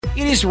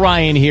It is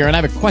Ryan here, and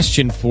I have a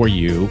question for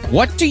you.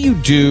 What do you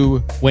do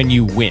when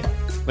you win?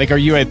 Like, are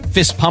you a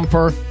fist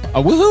pumper,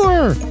 a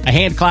woohooer, a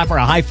hand clapper,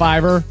 a high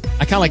fiver?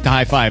 I kind of like the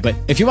high five, but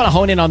if you want to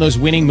hone in on those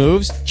winning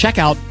moves, check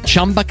out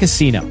Chumba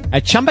Casino.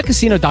 At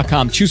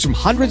ChumbaCasino.com, choose from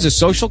hundreds of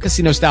social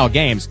casino-style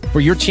games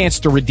for your chance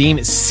to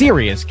redeem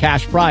serious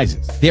cash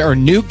prizes. There are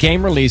new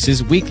game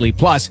releases weekly,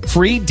 plus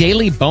free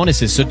daily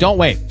bonuses. So don't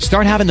wait.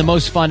 Start having the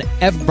most fun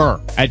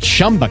ever at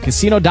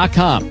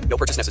ChumbaCasino.com. No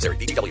purchase necessary.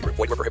 VGW. Void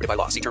where prohibited by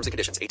law. See terms and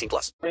conditions. 18+.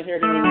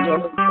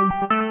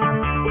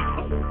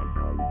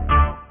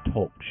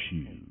 Talk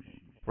shoes.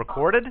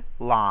 Recorded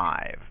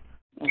live.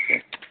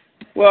 Okay.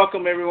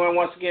 Welcome, everyone,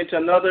 once again to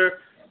another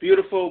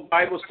beautiful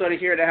Bible study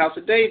here at the House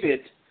of David.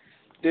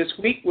 This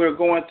week we're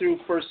going through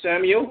 1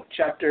 Samuel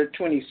chapter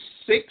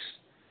 26,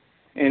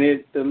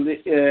 and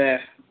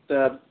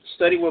the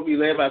study will be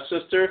led by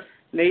Sister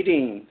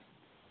Nadine.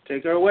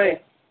 Take her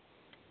away.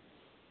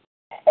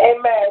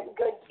 Amen.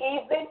 Good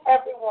evening,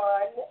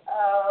 everyone.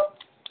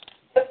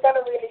 Just going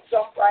to really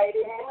jump right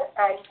in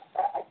and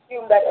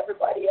assume that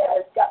everybody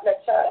has gotten a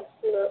chance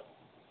to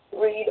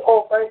read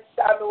over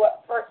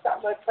 1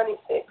 Samuel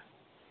 26.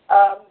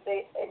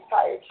 The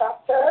entire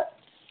chapter.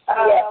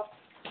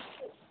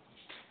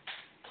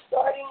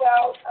 Starting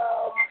out,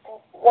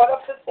 one of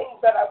the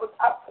things that I was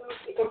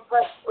absolutely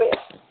impressed with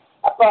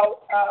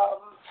about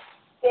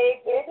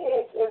David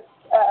is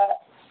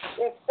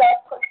his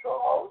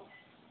self-control,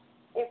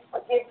 his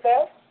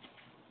forgiveness,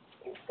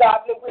 his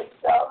godly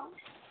wisdom,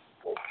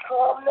 his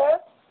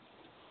calmness,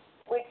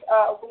 which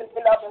we'll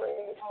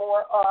elaborate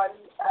more on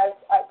as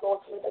I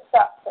go through the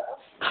chapter.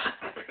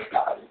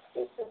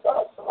 This is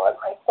also on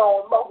my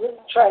phone, but we'll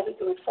try to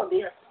do it from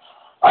here.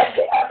 On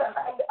the other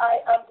hand, I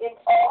am in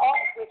awe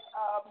with,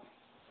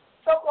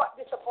 somewhat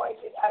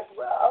disappointed as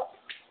well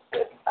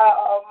with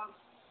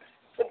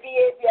the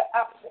behavior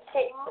of the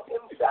king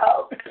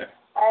himself.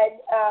 And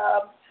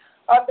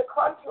on the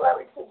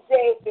contrary to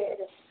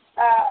David,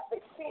 the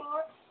king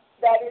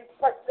that is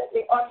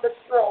presently on the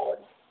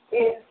throne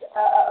is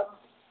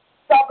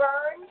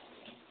stubborn,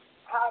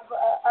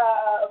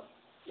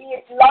 he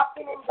is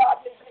lacking in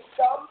godly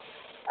wisdom,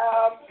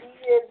 he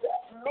is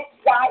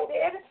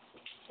misguided,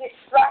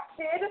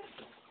 distracted,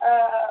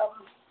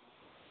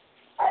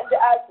 and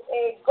as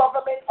a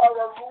government or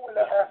a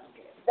ruler,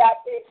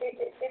 that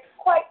it's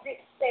quite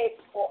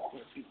distasteful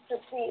to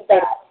see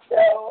that.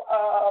 So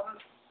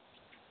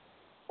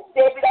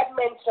David had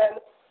mentioned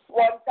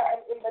one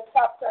time in the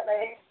chapter, and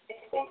I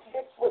think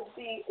this would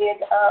be in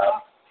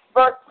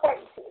verse 20,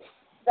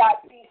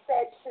 that he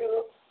said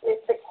to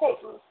the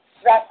king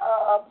that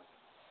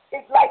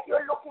it's like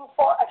you're looking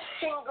for a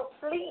single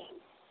flea,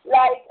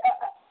 like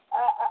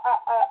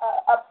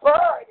a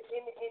bird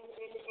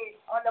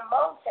on a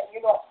mountain,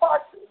 a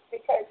partridge,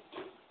 because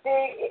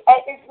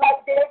it's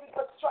like David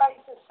was trying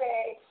to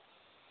say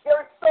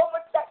there is so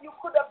much that you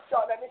could have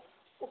done, and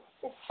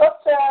it's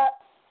such a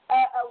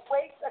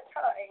waste of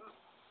time.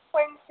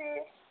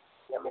 20,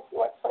 let me see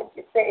what 20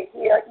 say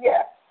here.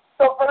 Yeah.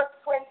 So verse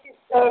 20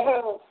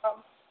 says,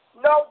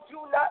 no, do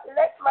not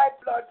let my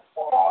blood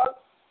fall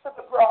to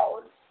the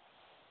ground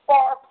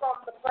far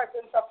from the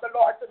presence of the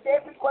Lord. So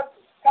David was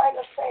kind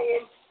of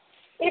saying,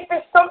 if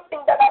it's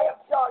something that I have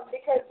done,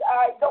 because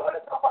I don't want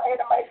to jump ahead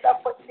of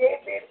myself, but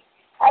David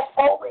has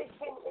always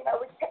been in a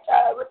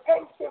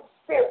repentive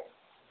spirit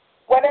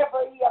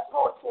whenever he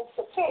approaches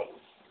the king.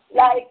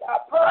 Like,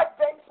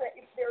 peradventure,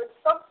 if there is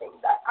something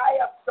that I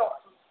have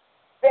done,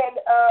 then,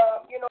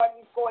 and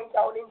he's going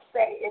down and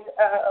saying,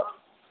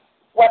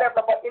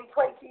 whatever, but in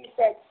 20 he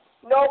said,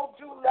 no,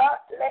 do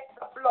not let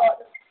my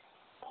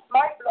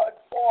blood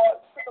fall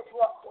to the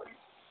ground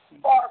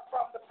far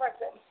from the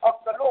presence of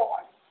the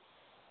Lord.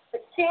 The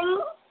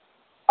king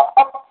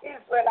of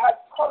Israel has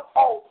come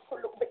out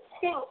to look, the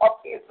king of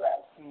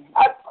Israel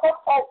has come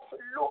out to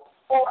look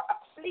for a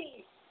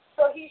plea.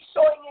 So he's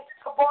showing his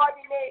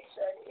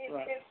subordination,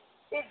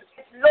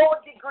 his low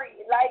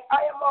degree, like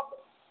I am of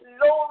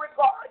low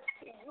regard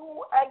to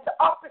you and the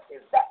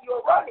offices that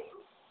you're running.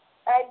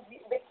 And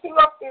the king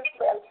of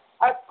Israel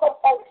has come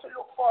out to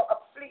look for a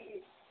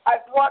flea,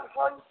 as one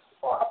hunts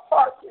for a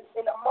partridge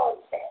in a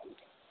mountain.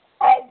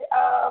 And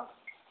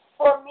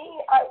for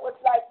me, I was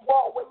like,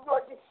 wow, when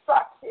you're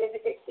distracted,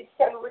 it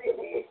can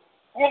really,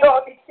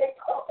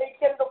 it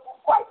can look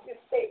quite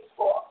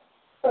distasteful.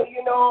 So,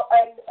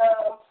 and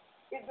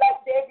it's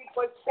like David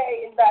was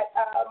saying that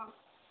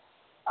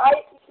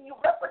he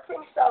referred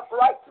himself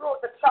right through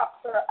the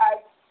chapter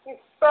as his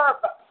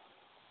servant,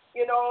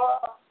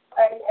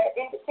 and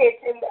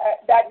indicating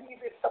that he's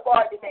his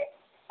subordinate,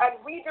 and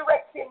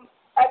redirecting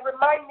and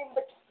reminding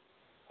the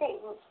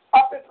king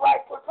of his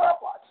rightful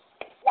purpose.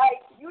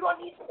 Like, you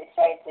don't need to be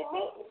chasing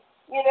me,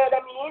 you know what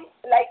I mean?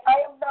 Like,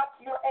 I am not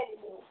your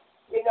enemy,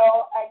 and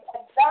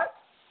that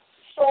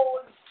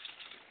shows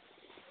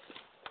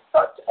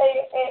such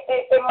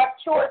a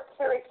mature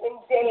spirit in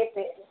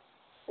David,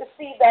 to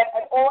see that,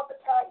 and all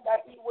the time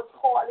that he would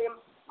call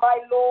him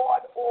my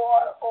Lord or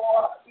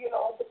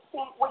the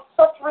king with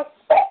such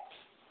respect,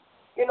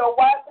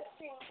 while the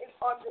king is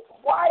on this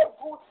wild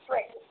goose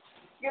chase,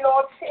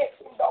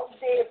 chasing down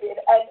David.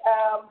 And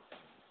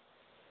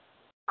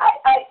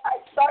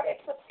I started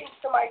to think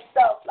to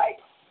myself,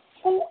 like,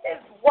 who is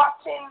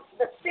watching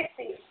the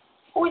city?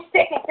 Who is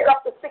taking care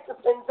of the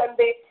citizens and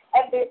the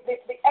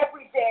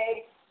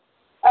everyday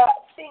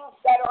things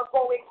that are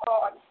going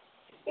on?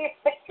 If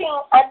the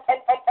king and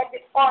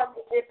his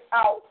army is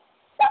out,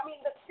 that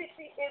means the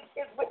city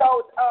is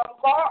without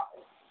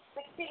guards.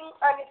 The king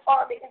and his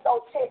army is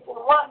out chasing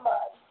one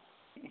man,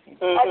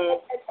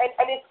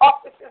 and his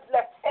office is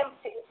left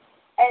empty.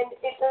 And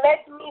it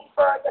led me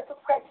further to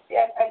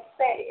question and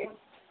say,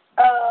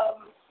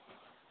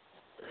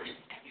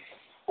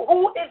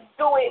 who is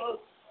doing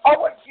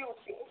our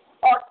duty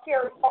or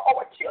caring for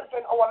our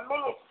children, our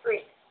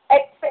ministry,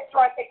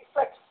 etc.,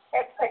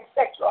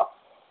 etc.,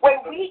 when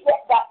we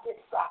get that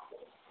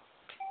distracted?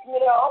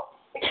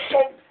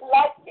 Because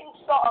like in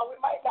Saul, we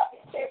might not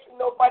be chasing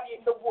nobody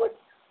in the woods,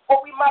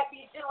 but we might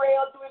be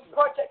derailed doing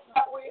projects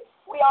that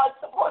we aren't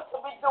supposed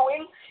to be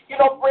doing,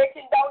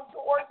 breaking down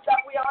doors that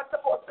we aren't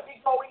supposed to be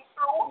going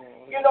through,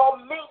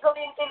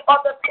 mingling in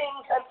other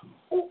things. And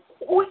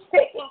who is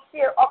taking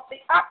care of the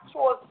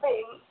actual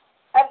thing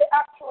and the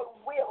actual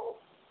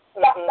will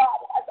that God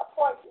has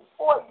appointed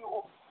for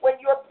you when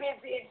you're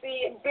busy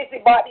being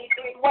busybody,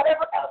 doing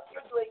whatever else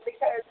you're doing?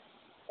 Because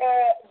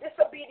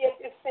disobedience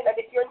is sin, and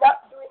if you're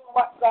not doing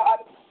what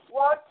God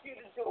wants you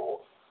to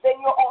do, then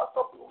you're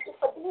also being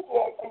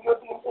disobedient and you're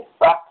being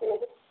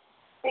distracted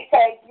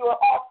because you're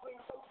offering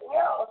something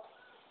else.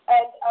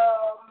 And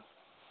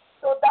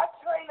so that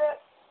kind of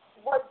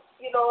was,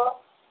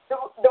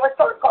 the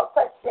rhetorical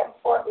question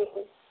for me.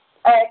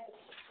 And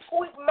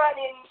who is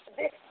manning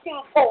this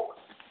king post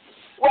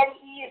when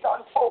he is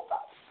on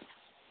focus?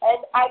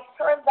 And I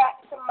turn back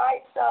to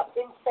myself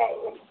in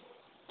saying,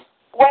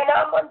 when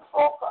I'm on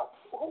focus,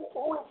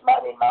 who is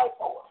manning my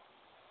post?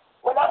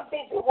 When I'm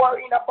busy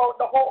worrying about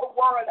the whole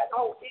world and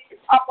how it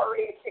is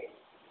operating,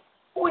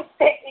 who is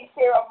taking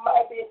care of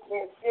my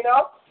business,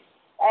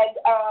 And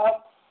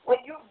when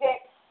you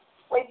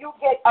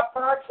get a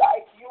bird's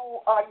eye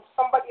view on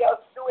somebody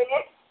else doing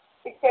it,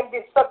 it can be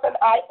such an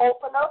eye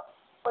opener.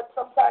 But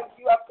sometimes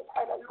you have to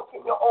kind of look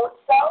in your own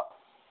self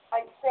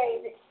and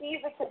say it's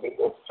easy to be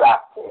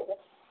distracted,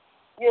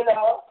 And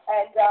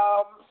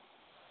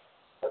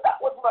so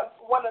that was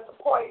one of the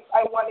points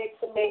I wanted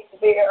to make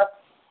there.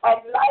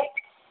 And like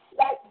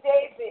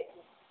David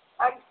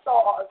and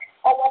Saul,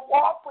 our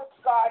walk with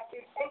God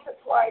is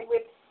intertwined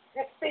with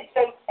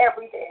decisions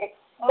every day.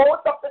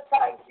 Most of the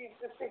time, these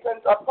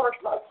decisions are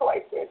personal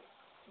choices.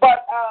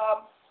 But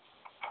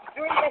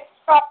during this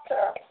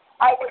chapter,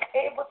 I was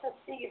able to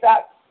see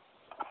that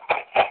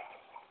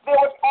there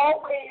was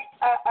always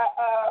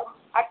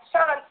a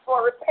chance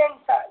for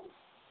repentance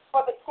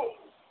for the king.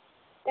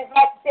 It's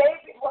like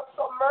David was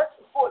so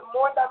merciful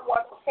more than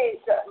one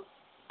occasion.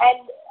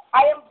 And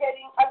I am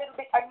getting a little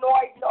bit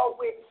annoyed now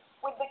with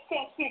the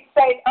king keeps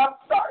saying, I'm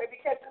sorry,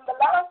 because in the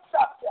last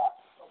chapter,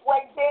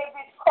 when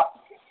David cut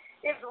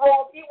his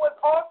robe, he was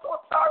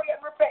also sorry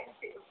and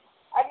repenting.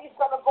 And he's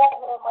going to go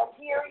home, and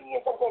here he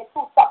is again,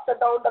 2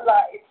 chapters down the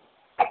line,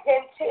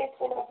 again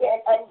chasing again,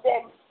 and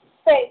then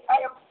saying,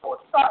 I am so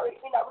sorry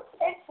in a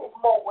repentant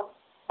mode.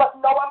 But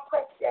now I'm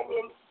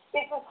questioning,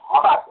 is his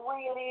heart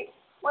really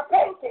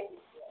repenting?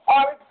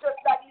 Or it's just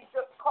that he's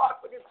just caught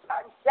with his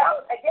hands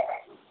down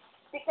again?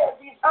 Because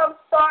I'm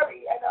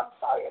sorry, and I'm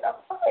sorry, and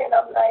I'm sorry, and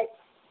I'm like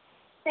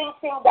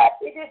thinking that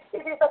it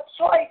is a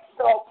choice,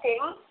 though,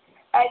 King,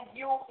 and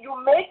you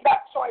make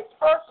that choice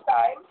first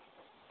time,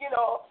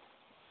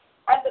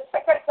 and the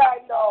second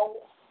time,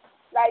 no,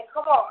 like,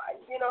 come on,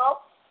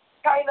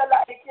 kind of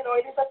like, it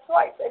is a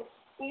choice, and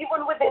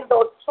even within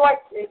those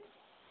choices,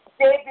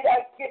 David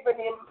has given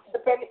him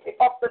the benefit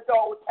of the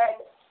doubt and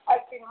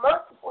has been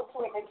merciful to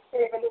him in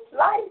saving his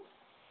life.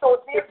 So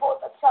there was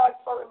a chance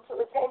for him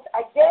to repent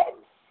again.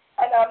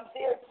 And I'm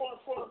there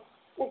thinking,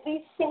 is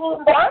he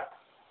seeing that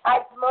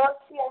as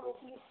mercy, and is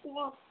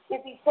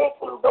he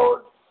taking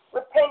those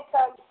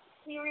repentance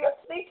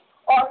seriously,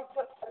 or is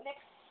it just a lip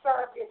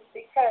service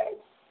because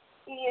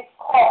he is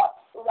caught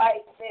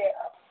right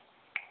there?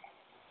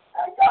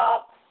 And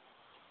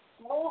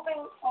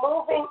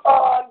moving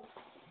on,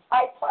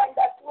 I find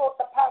that throughout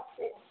the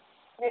passage,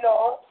 we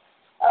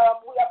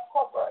have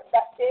covered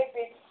that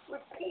David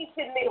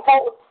repeatedly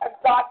holds a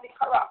godly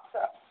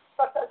character,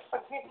 such as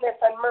forgiveness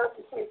and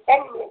mercy to his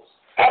enemies.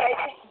 And I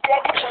think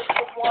David was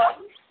the one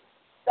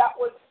that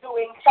was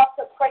doing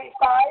chapter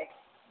 25,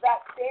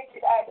 that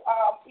David had,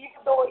 even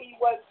though he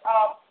was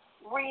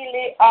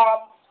really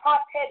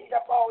hot-headed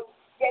about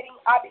getting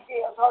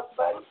Abigail's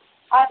husband,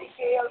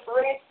 Abigail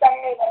raised her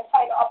hand and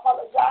kind of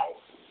apologized.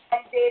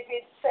 And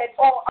David said,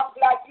 oh, I'm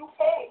glad you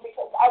came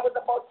because I was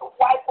about to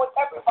wipe out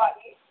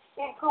everybody,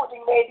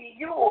 including maybe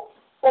you.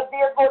 So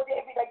there goes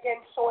David again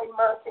showing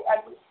mercy,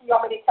 and we see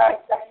how many times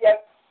that he has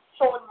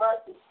shown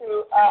mercy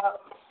to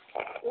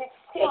his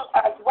king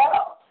as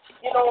well.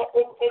 In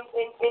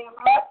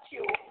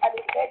Matthew, and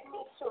it led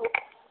me to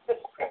the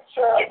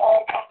scripture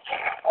of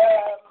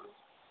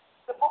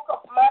the book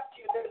of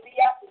Matthew, the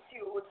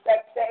Beatitudes,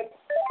 that says,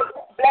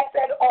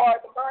 blessed are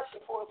the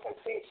merciful, because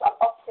they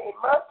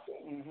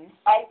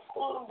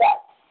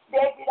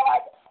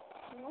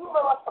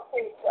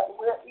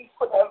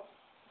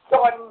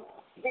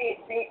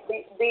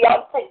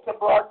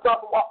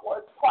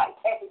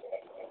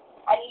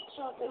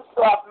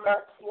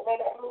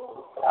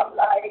I'm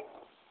like,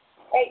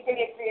 hey,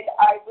 David,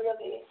 I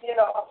really,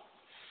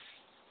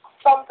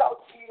 thumbs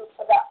out to you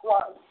for that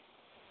one.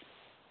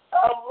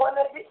 One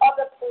of the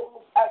other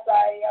things as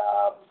I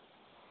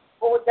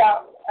go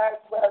down as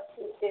well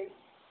too is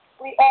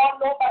we all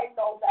know by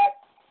now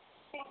that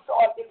King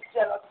Saul is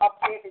jealous of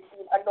David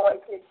being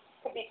anointed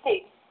to be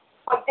king.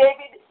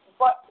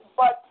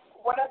 But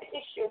one of the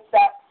issues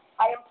that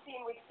I am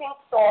seeing with King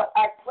Saul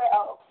as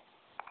well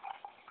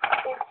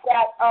is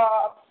that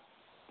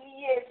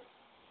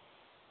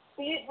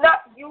he's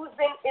not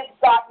using his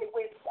godly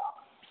wisdom,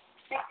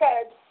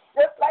 because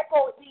just like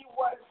how he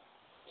was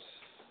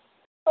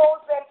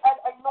chosen and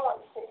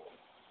anointed,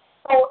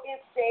 so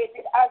is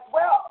David as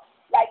well.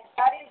 Like,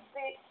 that is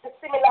the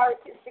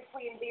similarities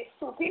between these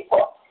two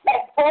people.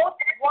 Like, both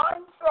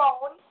one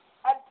throne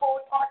and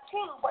both are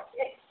king, but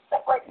it's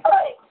separate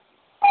times.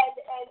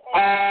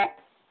 And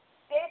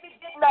David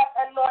did not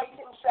anoint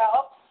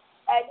himself,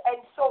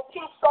 and so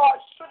King Saul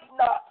should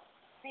not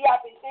be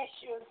having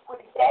issues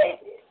with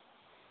David,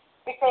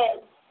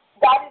 because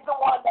God is the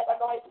one that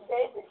anointed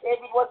David.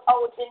 David was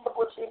out in the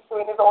bushes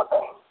doing his own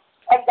thing,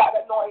 and God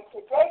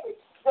anointed David.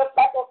 Just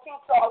like how King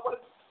Saul was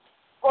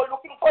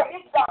looking for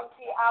his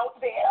donkey out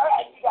there,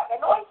 and he got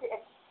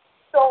anointed.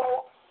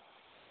 So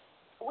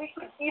we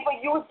could even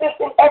use this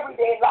in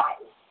everyday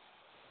life.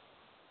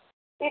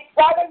 If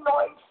God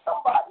anoints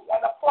somebody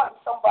and appoints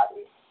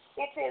somebody,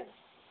 it is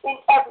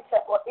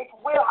inevitable. It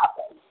will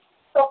happen.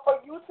 So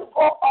for you to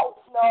go out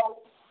now,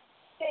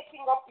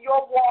 taking up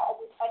your war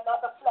with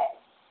another flesh,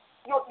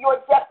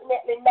 you're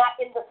definitely not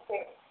in the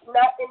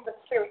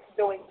spirit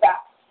doing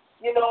that.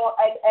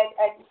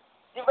 And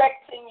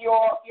directing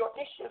your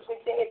issues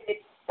with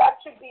David,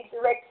 that should be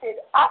directed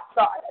at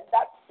God, and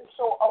that's to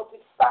show how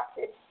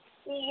distracted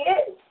he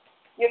is,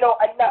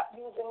 and not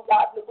using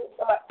godly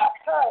wisdom at that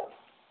time.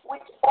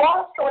 Which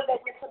also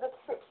led me to the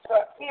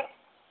scripture, if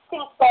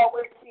King Saul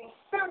was being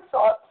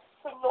spiritual,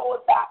 to know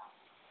that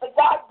the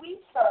God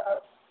we serve,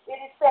 it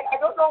is said, I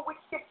don't know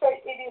which scripture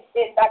it is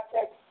in, that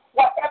says,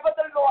 whatever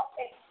the Lord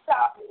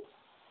established,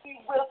 he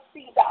will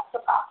see that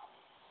to pass.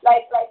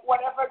 Like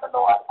whatever the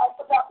Lord, I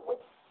forgot which,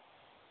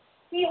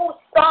 he who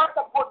starts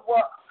a good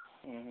work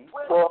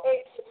will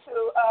be able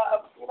to,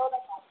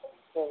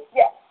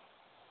 yes.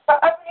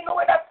 You know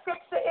what that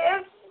scripture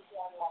is?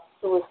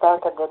 He will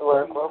start a good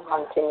work, will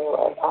continue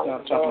it.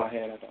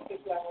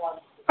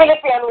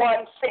 Philippians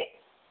 1:6.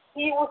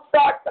 He who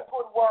starts a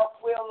good work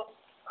will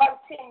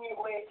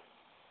continue it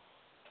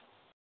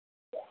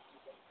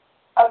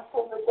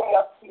until the day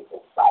of Jesus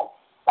Christ.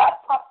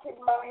 That popped in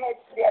my head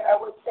today, and I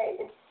was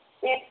saying,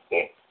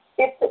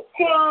 if the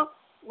king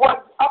was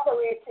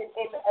operating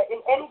in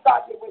any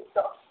godly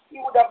wisdom, he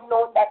would have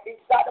known that it's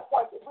God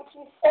appointed, which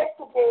he said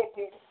to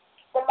David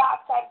the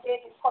last time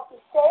David cut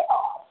his tail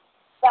off,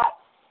 that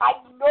I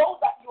know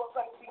that you are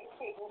going to be a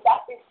king.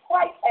 That is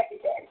quite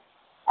evident.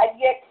 And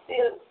yet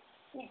still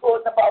he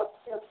goes about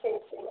still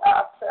chasing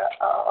after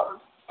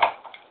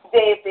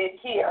David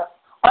here.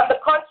 On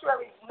the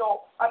contrary,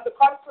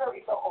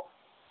 though,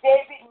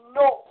 David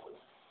knows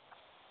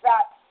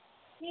that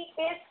he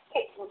is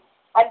king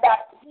and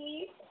that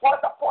he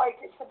was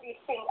appointed to be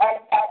king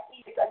and that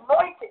he is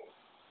anointed.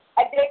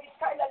 And David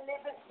kind of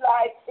lives his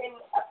life in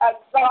a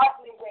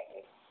godly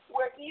way,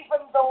 where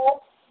even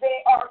though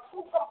they are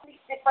two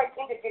complete different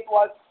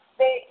individuals,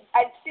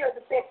 and share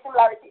the same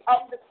similarity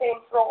on the same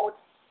road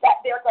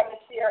that they're going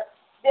to share,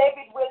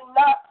 David will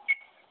not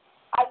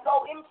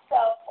allow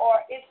himself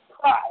or his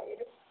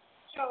pride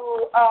to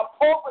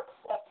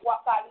overstep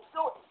what God is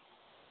doing.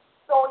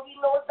 So he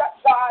knows that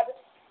God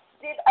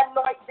did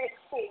anoint this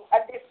king,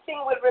 and this king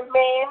will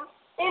remain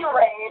in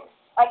reign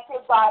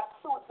until God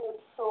chooses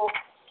to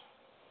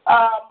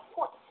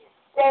put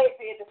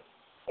David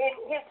in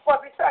his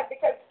position.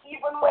 Because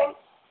even when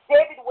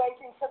David went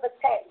into the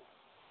tent,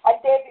 and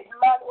David's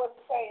man was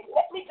saying,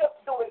 let me just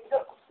do it.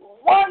 Just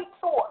one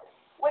sword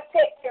will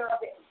take care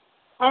of him.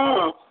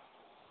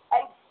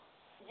 And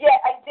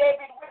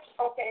David,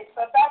 so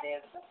that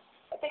is,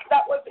 I think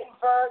that was in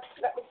verse,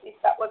 let me see if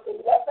that was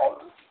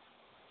 11.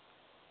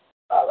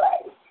 All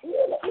right,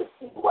 here, let me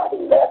see what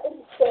 11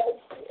 says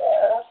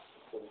here.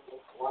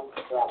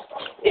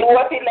 It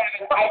was 11.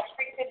 I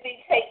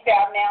strictly take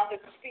down now the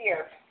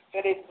spear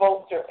that is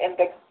bolster and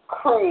the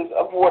cruse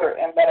of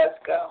water, and let us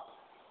go.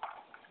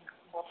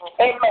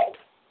 Amen.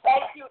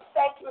 Thank you,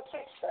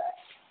 sister.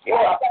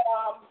 And,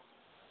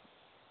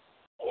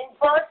 in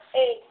verse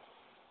 8,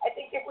 I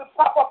think if we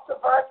pop up to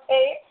verse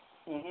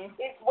 8,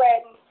 is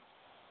when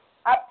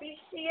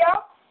Abishai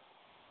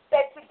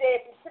said to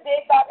David,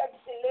 today God has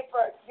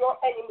delivered your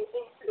enemy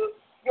into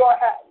your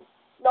hands.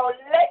 Now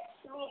let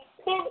me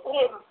pin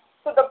him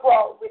to the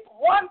ground with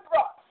one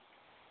thrust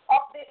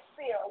of this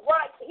spear.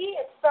 One, he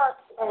is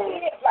thirsty.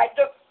 He is like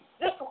just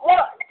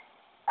one.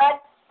 And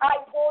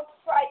I won't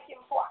strike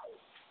him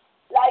twice.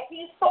 Like he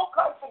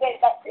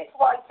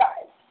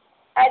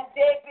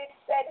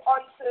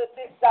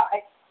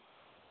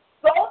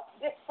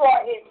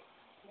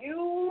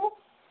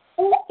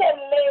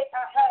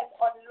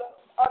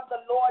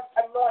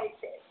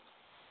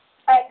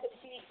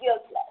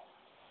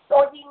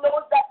So he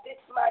knows that this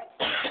man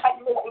is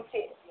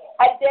anointed.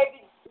 And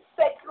David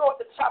said throughout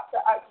the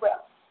chapter as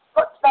well,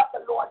 touch not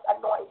the Lord's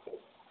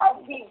anointed,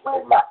 and he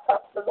will not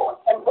touch the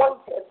Lord's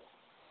anointed.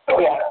 So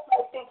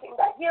I'm thinking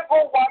that here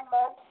go one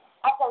man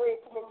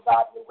operating in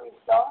godly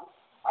wisdom,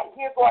 and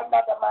here go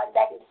another man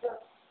that is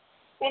just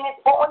in his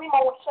own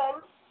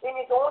emotion, in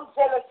his own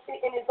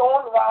jealousy, in his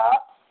own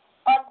wrath,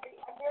 and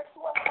there's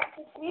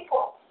 200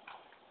 people.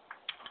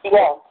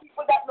 Yeah.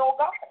 People that know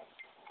God.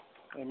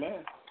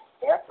 Amen.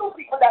 There are 2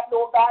 people that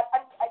know God,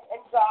 and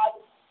God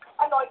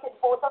anointed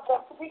both of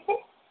them to be king.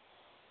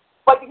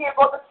 But here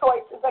go the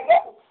choices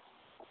again.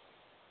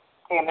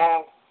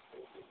 Amen.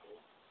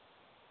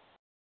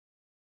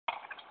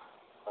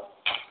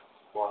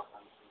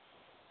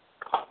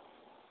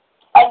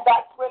 And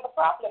that's where the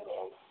problem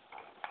is.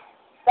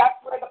 That's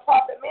where the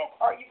problem is.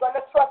 Are you going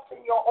to trust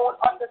in your own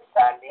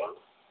understanding?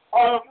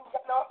 Or are you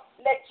going to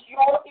let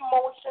your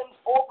emotions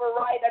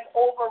override and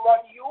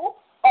overrun you?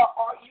 Or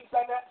are you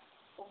going to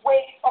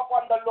wait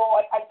upon the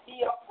Lord and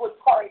be of good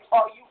courage?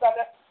 Or are you going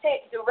to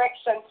take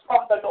directions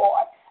from the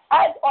Lord?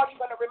 And are you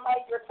going to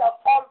remind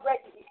yourself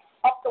already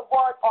of the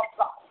word of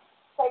God?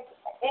 Because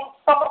in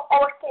some of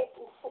our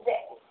cases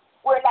today,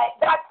 we're like,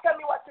 God, tell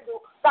me what to do.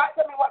 God,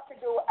 tell me what to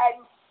do.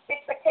 And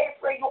it's a case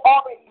where you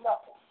already know.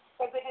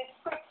 Because it is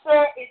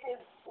scripture, it is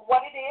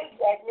what it is,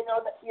 and you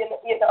know.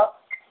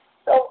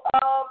 So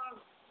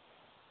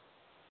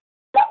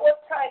that was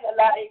kind of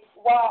like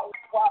wow.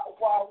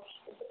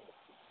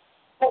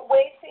 But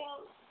waiting.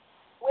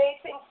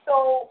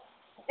 So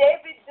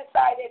David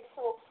decided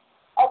to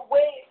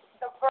await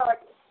the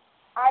verdict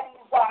and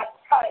God's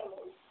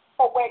timing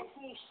for when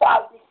he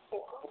shall be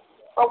king,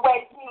 for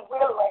when he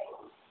will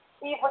reign.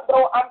 Even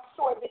though I'm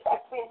sure this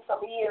has been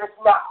some years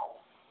now,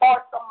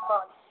 or some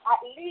months, at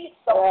least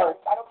some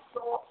months. I don't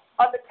know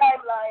on the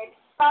timeline.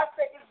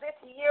 Pastor, is this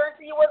years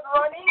he was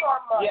running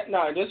or months? Yeah,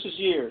 no, this was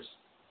years.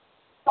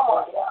 Come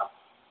on, yeah.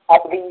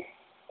 At least.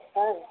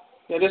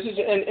 Yeah, this is,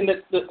 and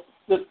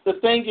the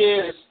thing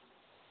is,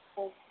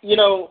 you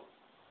know,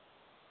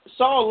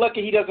 Saul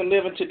lucky he doesn't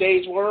live in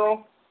today's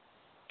world.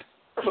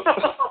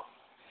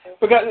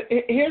 Because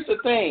here's the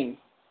thing.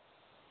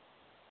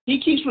 He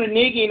keeps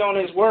reneging on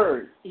his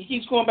word. He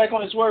keeps going back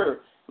on his word.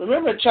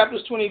 Remember in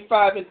chapters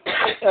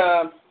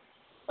 24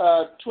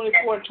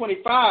 and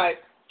 25,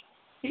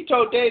 he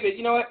told David,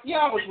 you know what, yeah,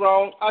 I was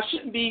wrong. I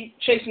shouldn't be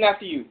chasing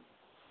after you.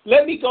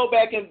 Let me go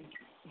back and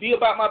be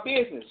about my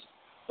business.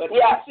 But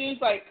it seems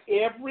like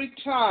every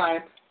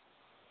time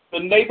the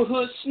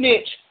neighborhood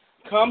snitch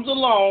comes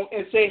along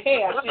and say,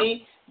 hey, I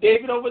see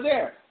David over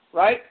there,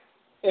 right?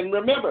 And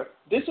remember,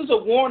 this is a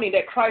warning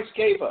that Christ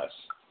gave us.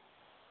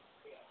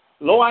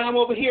 Lo, I am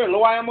over here.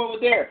 Lo, I am over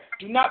there.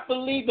 Do not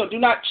believe them. Do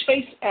not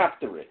chase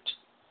after it.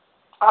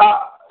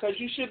 Because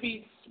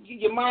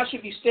your mind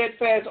should be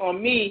steadfast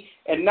on me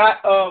and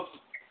not of,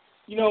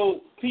 you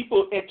know,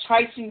 people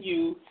enticing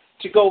you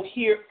to go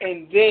here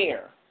and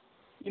there.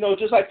 You know,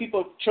 just like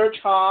people church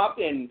hop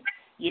and,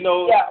 you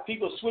know,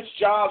 people switch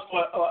jobs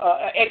for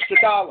an extra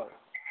 $1.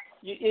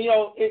 You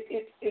know,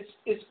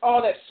 it's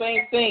all that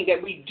same thing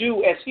that we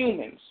do as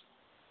humans.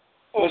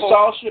 When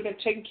Saul should have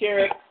been taking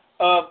care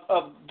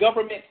of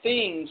government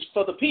things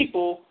for the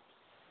people,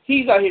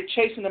 he's out here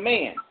chasing a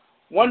man,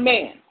 one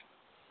man.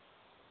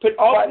 Put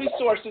all the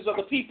resources of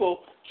the people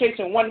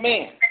chasing one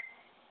man.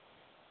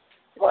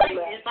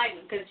 It's like,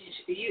 because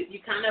you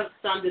kind of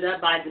summed it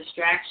up by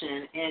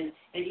distraction, and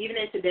even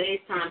in today's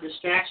time,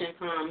 distraction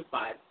comes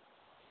by,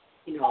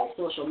 you know,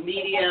 social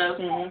media,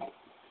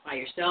 by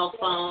your cell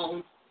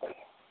phone,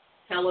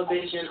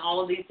 television, all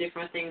of these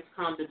different things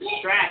come to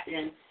distract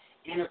and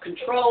are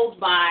controlled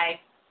by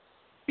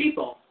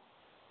people.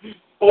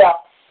 Yeah.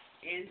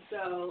 And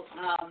so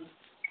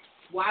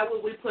why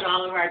would we put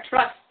all of our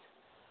trust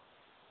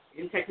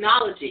in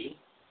technology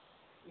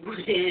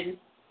when,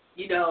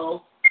 you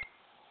know,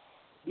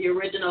 the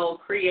original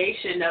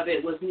creation of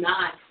it was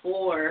not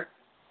for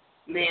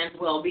man's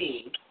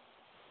well-being?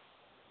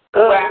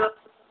 Well,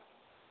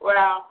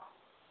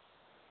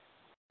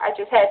 I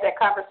just had that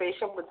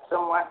conversation with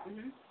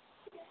someone,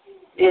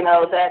 you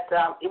know, that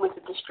it was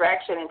a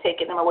distraction and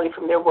taking them away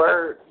from their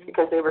word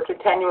because they were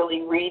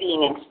continually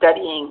reading and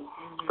studying.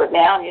 But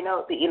now, you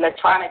know, the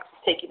electronics is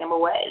taking them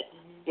away,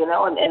 you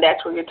know, and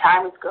that's where your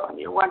time is going.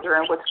 You're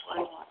wondering what's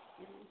going on.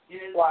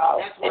 Wow.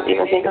 And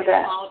even think of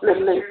that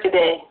literally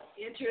today.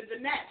 Enter the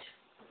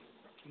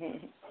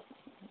net.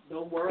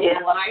 The World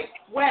Wide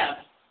Web.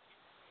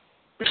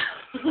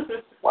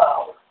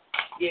 Wow.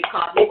 Get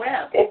caught in the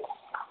web.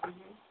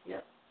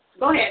 Yep.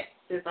 Go ahead.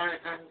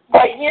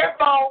 But here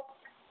go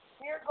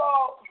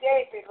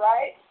David,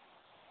 right?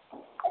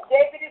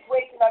 David is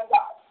waiting on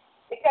God.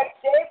 Because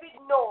David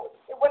knows,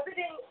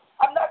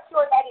 I'm not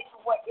sure that if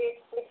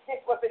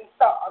this was in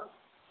Psalms,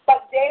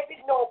 but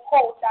David knows,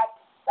 quote, that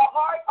the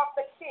heart of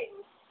the king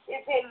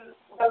is in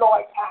the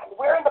Lord's hand.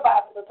 Where in the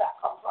Bible does that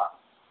come from?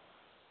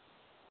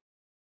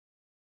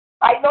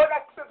 I know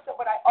that scripture,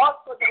 but I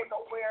also don't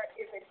know where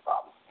is it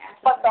from.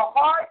 But the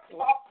heart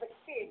of the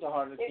king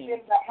is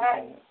in the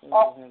hands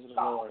of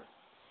God.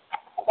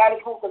 I got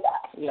to Google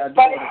that. Yeah,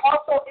 but it's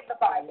also in the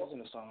Bible. It's in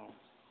the song.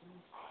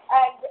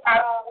 And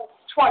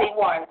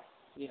 21.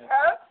 Yeah.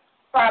 Huh?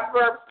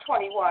 Proverbs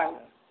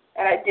 21.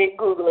 And I did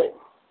Google it.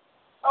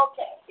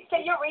 Okay.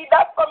 Can you read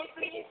that for me,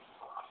 please?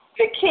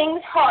 The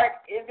king's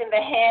heart is in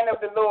the hand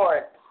of the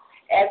Lord.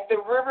 As the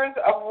rivers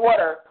of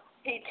water,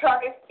 he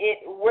turneth it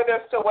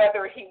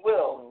whithersoever he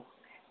will.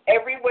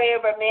 Every way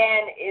of a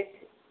man is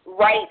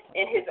right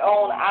in his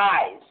own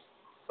eyes,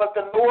 but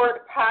the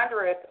Lord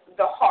pondereth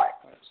the heart.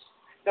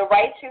 The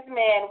righteous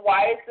man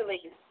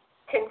wisely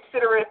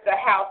considereth the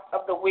house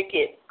of the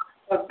wicked,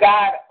 but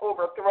God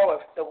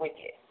overthroweth the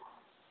wicked.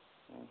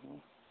 Mm-hmm.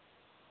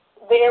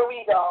 There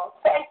we go.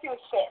 Thank you,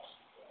 sis.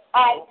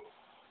 And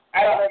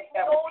I don't know if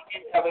that was the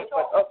end of it,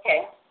 but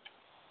okay.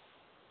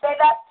 Say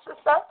that,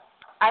 sister?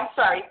 I'm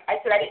sorry. I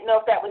said I didn't know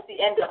if that was the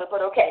end of it,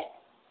 but okay.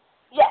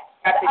 Yes,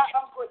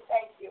 I'm good,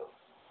 thank you.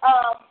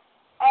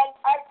 And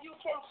as you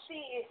can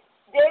see,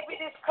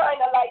 David is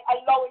kind of like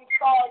allowing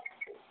Saul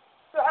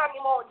to hang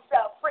him on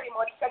himself, pretty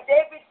much. Because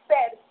David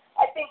said,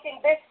 I think in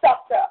this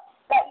chapter,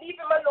 that leave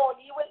him alone.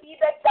 He will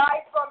either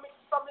die from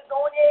his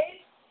own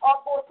age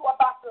or go to a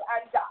battle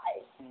and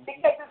die. Mm-hmm.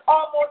 Because it's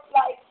almost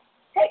like,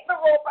 take the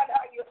rope and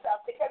hang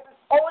yourself. Because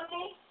it's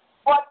only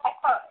one a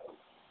time.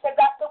 Because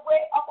that's the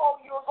way of how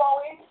you're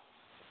going.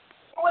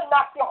 You will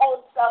knock your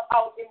own self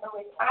out in the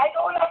ring. I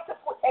don't have to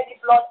put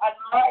any blood on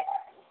my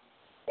hands.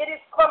 It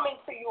is coming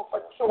to you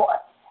for sure.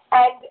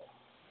 And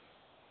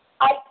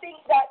I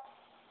think that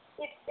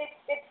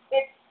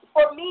it's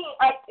for me,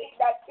 I think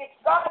that it's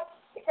God,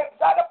 because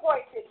God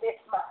appointed this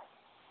man.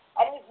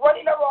 And he's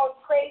running around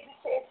crazy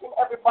chasing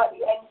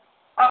everybody. And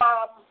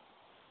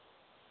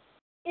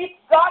if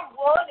God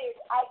wanted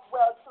as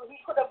well, so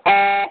he could have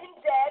been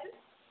dead,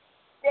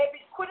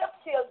 David could have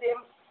killed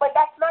him, but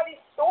that's not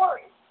his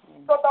story.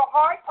 So the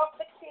heart of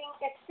the king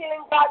is still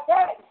in God's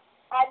hands.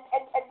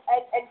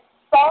 And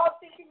Saul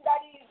thinking that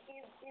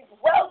he's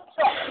well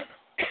trained,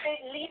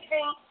 is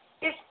leaving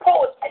his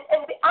post.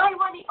 And the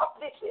irony of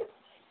this is,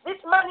 this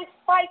man is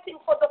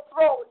fighting for the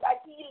throne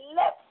that he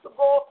left to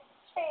go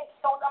chase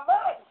down a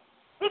man.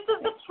 This is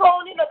the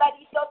throne, that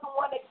he doesn't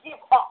want to give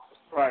up.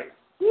 Right.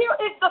 Here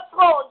is the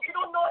throne. You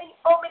don't know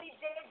how many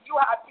days you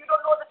have. You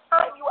don't know the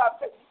time you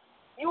have.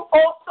 You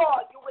all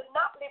saw you will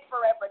not live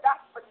forever.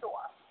 That's for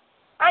sure.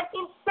 And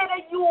instead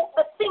of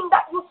the thing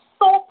that you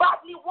so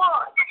badly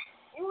want,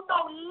 you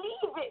now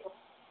leave it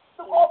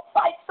to go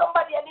fight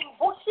somebody and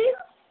ambush him.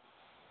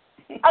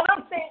 And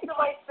I'm saying to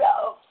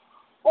myself,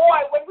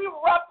 boy, when we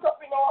wrapped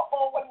up in our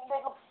own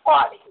little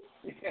folly,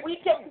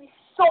 we can be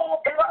so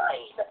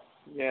blind.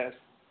 Yes.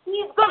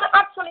 He's going to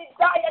actually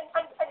die,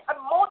 and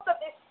most of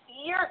his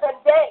years and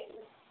days,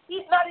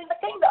 he's not in the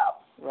kingdom.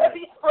 Right.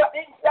 He's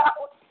running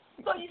down.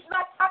 So he's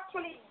not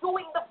actually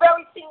doing the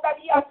very thing that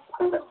he has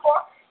chosen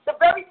for, the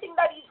very thing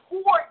that he's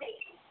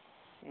hoarding.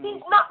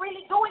 He's not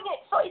really doing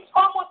it. So it's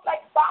almost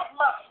like bad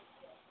mind.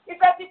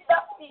 It's as if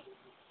that's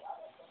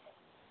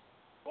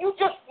you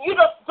just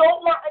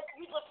don't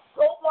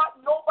want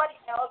nobody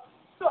else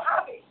to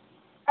have it.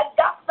 And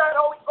that's not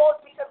how it goes,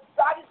 because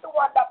God is the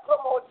one that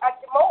promotes and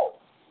demotes.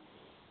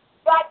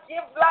 God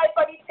gives life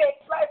and he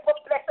takes life, but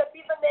blessed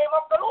be the name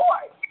of the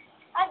Lord.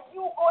 And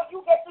you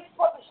get this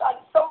position.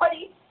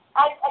 Somebody,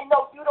 I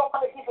know you don't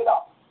want to give it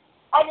up.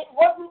 And it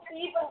wasn't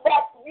even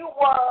that you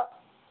were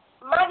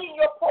manning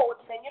your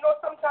post. And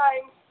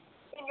sometimes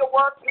in your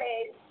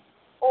workplace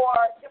or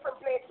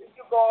different places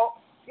you go,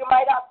 you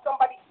might have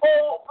somebody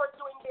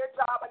overdoing their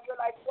job and you're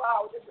like,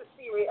 wow, this is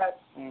serious.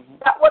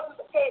 Mm-hmm. That wasn't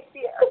the case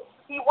here.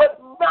 He was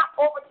not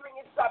overdoing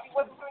his job. He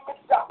wasn't doing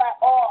his job at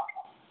all.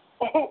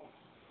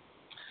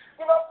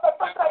 So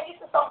sometimes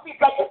you see some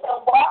people and you say,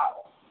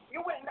 wow,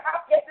 you will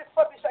not get this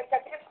position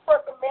because this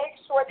person makes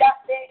sure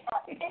that they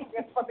are in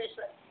this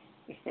position.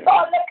 So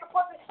let the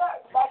position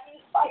that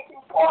he's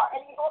fighting for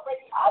and he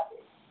already has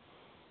it.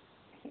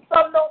 So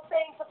I'm not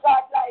saying to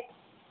God, like,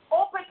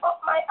 open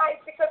up my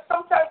eyes, because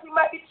sometimes we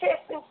might be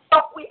chasing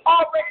stuff we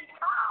already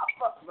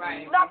have.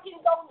 Right.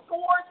 Knocking down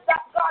doors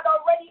that God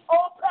already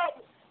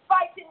opened.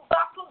 Fighting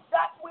battles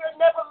that we're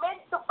never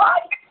meant to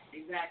fight.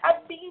 Exactly. And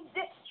being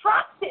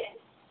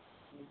distracted.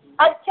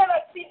 And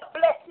cannot see the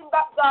blessing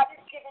that God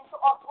is giving to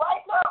us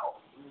right now.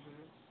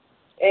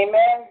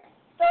 Amen.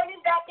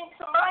 Turning that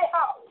into my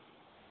house.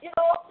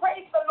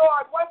 Praise the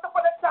Lord. Once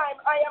upon a time,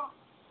 I am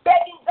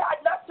begging God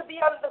not to be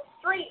on the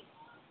street.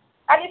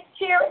 And if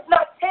care is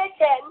not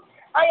taken,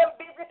 I am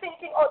busy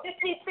thinking, oh, this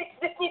needs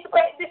fixed, this needs to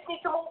break, this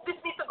needs to move, this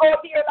needs to go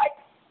here. Like,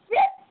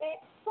 get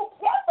it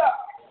together.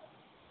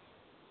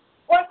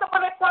 Once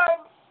upon a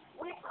time,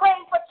 we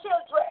praying for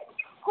children.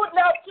 Couldn't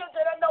have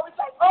children, and now it's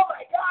like, oh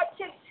my God,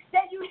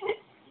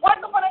 once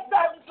upon a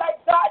time, it's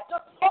like, God,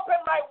 just open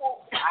my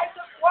womb. I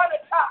just want a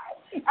child.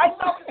 And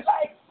now it's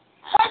like,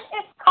 when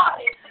is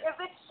college? Is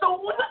it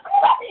soon?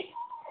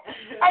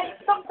 And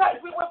sometimes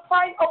we will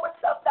find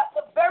ourselves that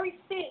the very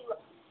thing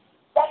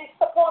that is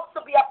supposed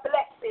to be a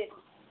blessing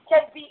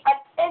can be an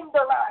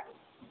hindrance.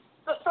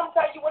 So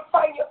sometimes you will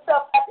find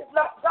yourself that it's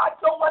not, God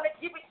don't want to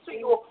give it to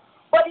you,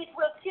 but it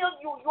will kill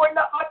you. You are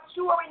not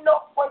mature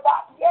enough for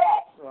that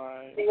yet.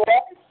 Right.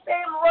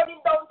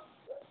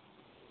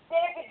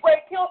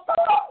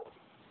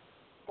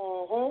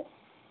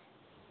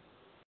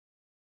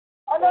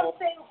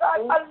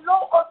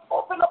 allow us,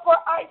 open up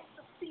our eyes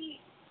to see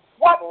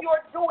what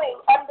you're doing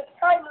and the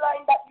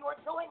timeline that you're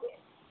doing it.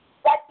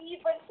 That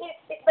even if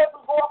it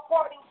doesn't go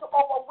according to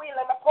our will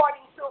and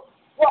according to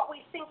what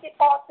we think it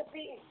ought to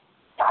be,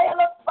 dial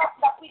us back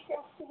that we can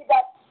see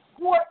that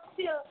you are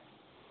still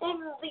in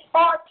the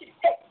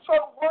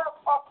architectural work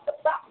of the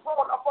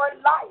backbone of our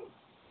life,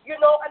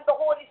 and the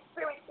Holy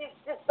Spirit is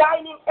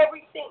designing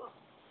everything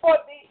for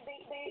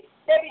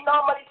Debbie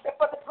normally said,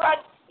 for the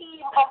grand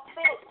scheme of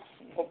things.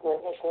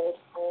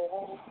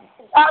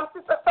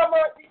 Sister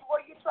Summer,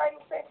 were you trying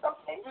to say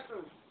something?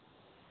 Mm-hmm.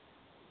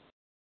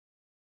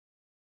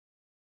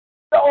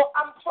 So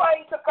I'm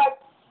trying to, because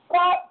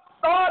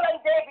Saul and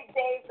David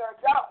days are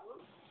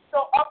done,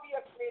 so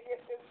obviously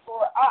this is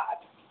for us.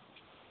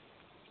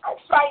 I'm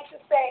trying to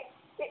say,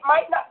 it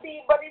might not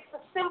be, but it's the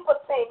simple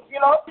things,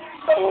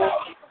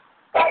 Sometimes people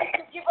try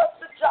to give us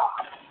the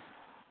job.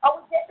 I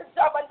would get the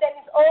job and then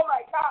it's, oh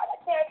my God, I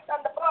can't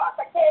stand the boss.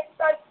 I can't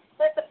stand,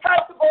 there's the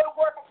time to go to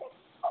work. I can't,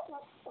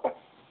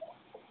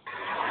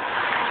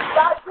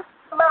 that's just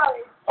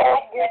marriage.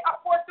 I can't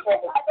afford to go.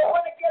 I don't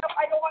want to get up.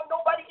 I don't want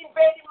nobody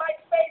invading my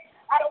space.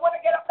 I don't want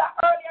to get up that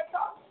early and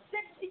talk.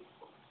 60.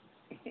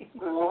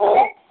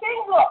 It's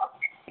single.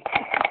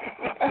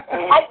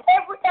 And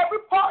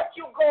every part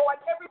you go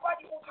and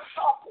everybody who you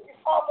talk to is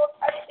almost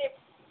as if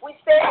we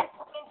say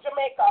in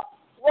Jamaica,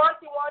 want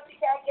it,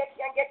 can't get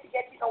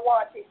it, don't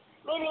want it.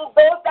 Meaning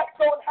those that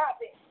don't have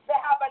it, they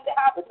have and they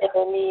have it. They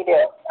need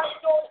it. Those that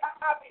don't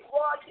have it,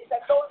 want it,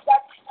 and those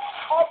that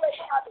already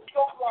have it,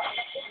 don't want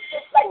it. It's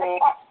just like a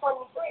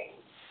catch-23.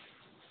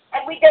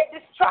 And we get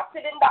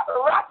distracted in that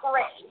rat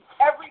race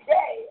every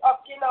day of,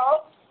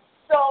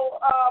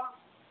 So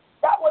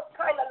that was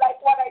kind of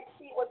like what I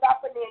see was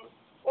happening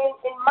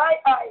in my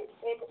eyes,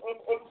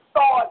 in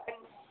Saul. And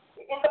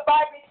in the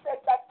Bible it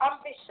says that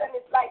ambition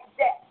is like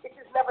death. It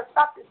is never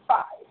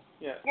satisfied.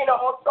 Yeah.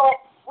 So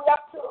we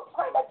have to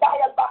kind of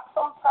dial back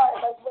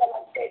sometime as well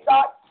and say,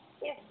 God,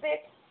 is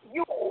this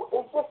you?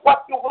 Is this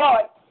what you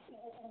want?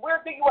 Where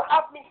do you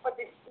have me for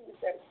this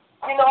season?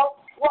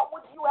 What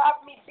would you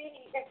have me be?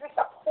 Is this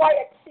a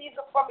quiet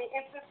season for me?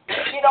 Is this,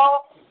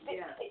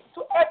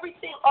 to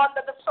everything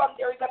under the sun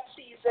there is a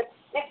season.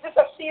 Is this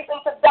a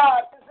season to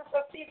dance? Is this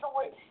a season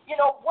where,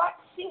 what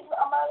season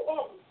am I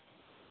in?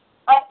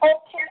 And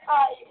how can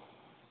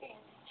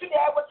today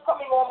I was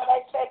coming home and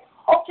I said,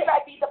 how can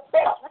I be the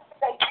best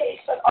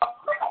representation of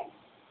Christ?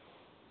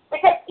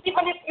 Because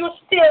even if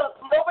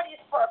nobody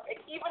is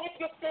perfect, even if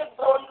you still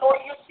don't know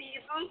your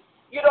season,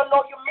 you don't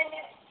know your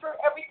ministry,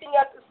 everything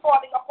else is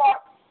falling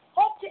apart,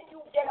 how can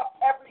you get up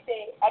every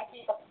day and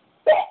be the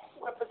best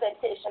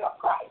representation of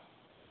Christ?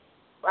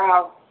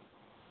 Wow.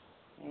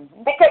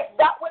 Mm-hmm. Because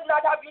that will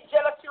not have your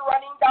jealousy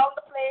running down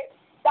the place.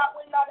 That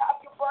will not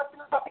have your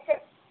personal, because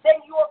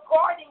then you are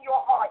guarding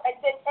your heart, and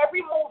then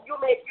every move you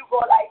make, you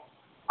go like,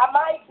 am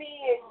I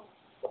being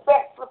the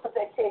best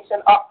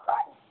representation of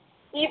Christ?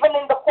 Even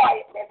in the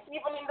quietness,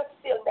 even in the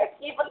stillness,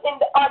 even in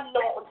the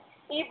unknown,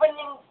 even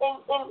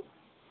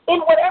in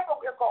whatever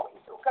we're going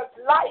through, because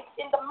life,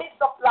 in the midst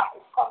of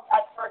life, comes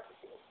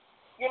adversity.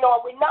 We're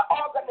not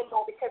all going to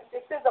know because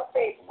this is a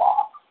faith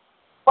walk.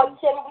 But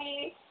can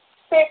we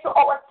say to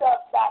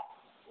ourselves that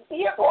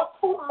here goes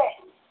two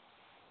men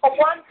on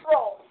one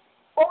throne,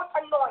 both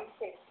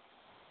anointed,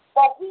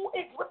 but who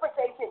is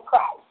representing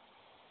Christ?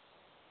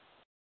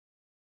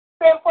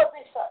 Same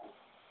position,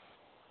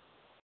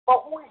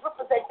 but who is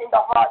representing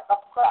the heart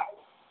of Christ?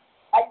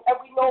 And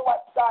we know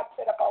what God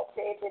said about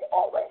David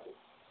already.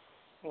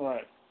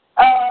 Right.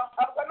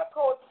 I'm going to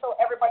close so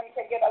everybody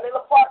can get a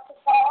little part to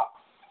talk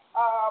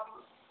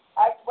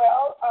as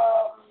well.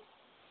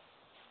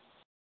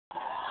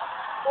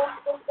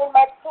 In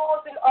my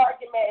closing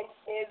argument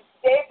is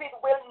David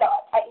will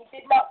not, and he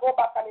did not go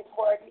back on his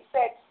word. He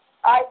said,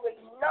 I will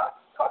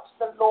not touch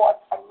the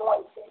Lord's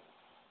anointing.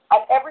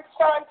 And every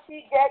chance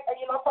he gets, and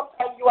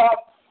sometimes you have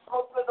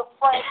those little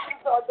friends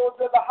or those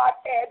little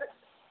hotheads,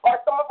 or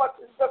some of us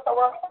is just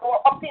our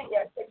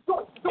opinion. Say,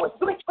 do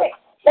it quick.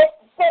 Let's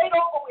get it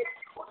over with.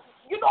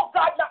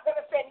 God's not going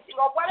to say anything,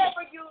 or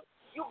whatever you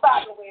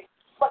battle with.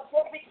 But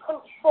David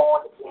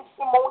controlled his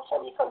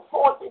emotion, he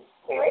controlled his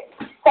spirit,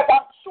 because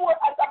I'm sure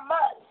as a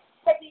man,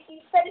 that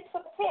he said it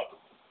to the king,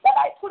 that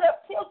I could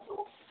have killed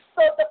you.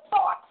 So the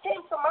thought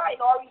came to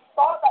mind, or he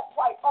saw that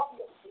quite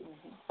obviously.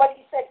 Mm-hmm. But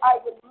he said, I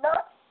will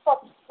not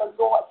touch the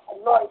Lord's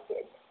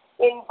anointed.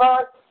 In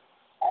verse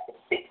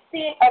 16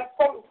 and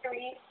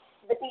 23,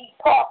 he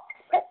talks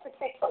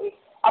specifically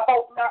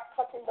about not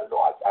touching the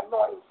Lord's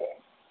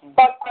anointed. Mm-hmm.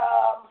 But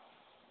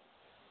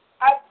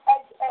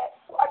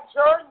to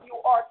adjourn you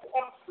or to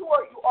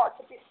implore you or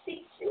to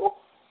beseech you,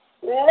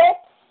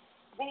 let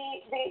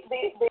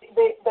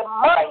the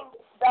mind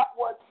that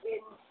was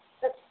in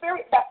the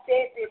spirit that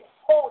David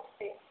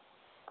hosted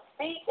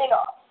be in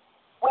us,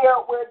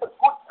 where the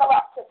good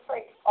character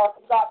traits or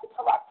the godly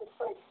character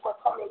traits were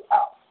coming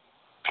out.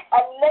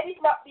 And let it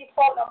not be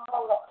found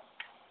among us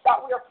that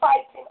we are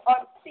fighting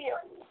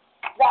unfairly,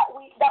 that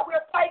we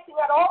are fighting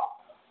at all,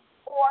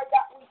 or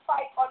that we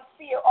fight on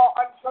fear or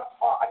unjust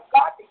or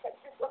ungodly, because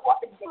this is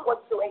what the king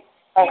was doing.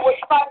 He was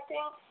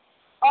fighting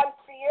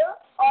unfair,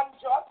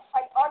 unjust,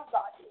 and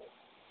ungodly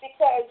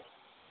because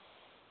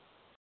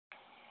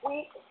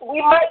we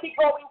might be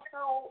going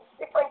through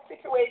different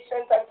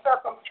situations and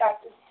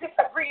circumstances,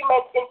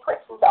 disagreements in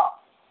Christendom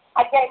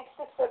against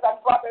sisters and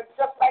brothers,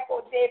 just like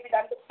David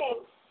and the king.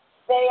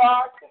 They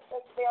are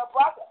sisters, they are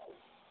brothers,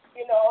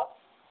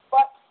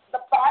 But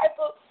the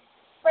Bible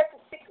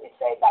specifically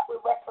says that we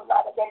wrestle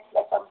not against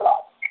flesh and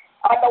blood.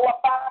 And our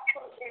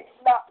battle is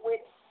not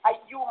with a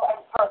human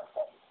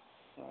person.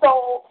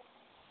 So,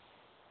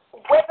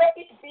 whether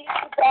it be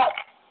that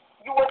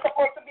you were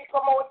supposed to be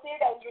promoted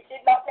and you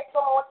did not get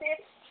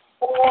promoted,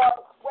 or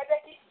whether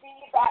it be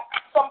that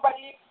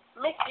somebody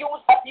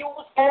misused,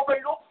 abused,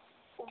 overlooked,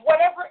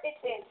 whatever it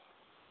is,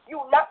 you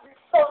not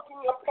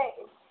resulting your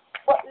pain.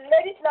 But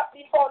let it not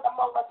be found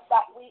among us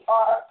that we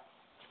are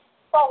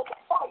found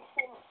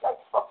fighting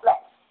flesh for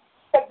flesh.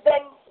 Because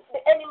then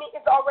the enemy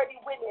is already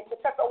winning,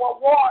 because our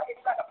war is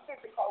not a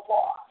physical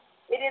war.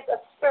 It is a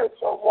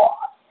spiritual war.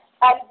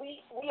 And we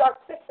are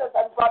sisters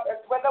and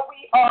brothers, whether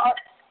we are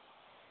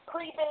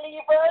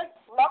pre-believers,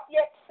 not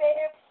yet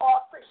saved, or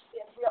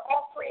Christians. We are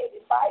all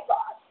created by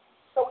God.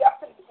 So we have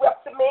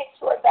to make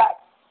sure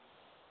that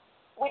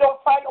we don't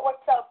find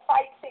ourselves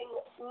fighting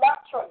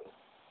naturally.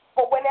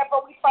 But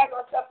whenever we find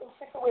ourselves in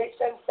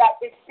situations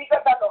that is bigger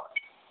than us,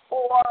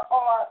 or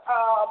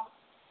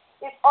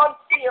is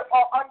unfair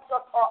or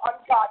unjust or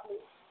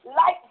ungodly,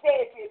 like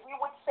David, we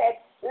would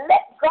say,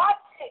 let God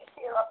take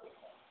care of it.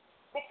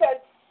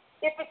 Because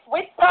if it's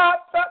with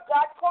pastor,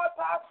 God called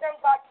pastor and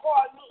God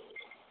called me.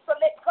 So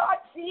let God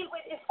deal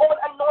with his own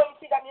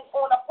anointed and his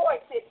own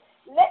appointed.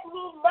 Let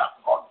me not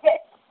go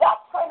get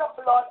that kind of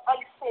blood and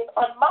sin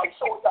on my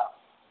shoulder.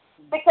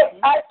 Because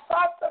as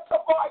pastor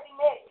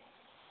subordinate,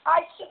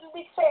 I shouldn't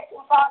be chasing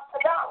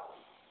pastor down.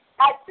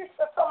 As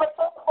sister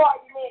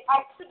subordinate,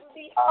 I shouldn't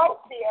be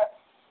out there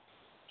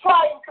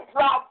trying to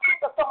drag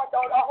sister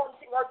down or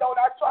hunting her down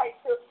or trying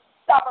to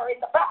stab her in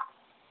the back.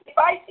 If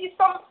I see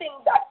something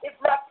that is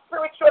not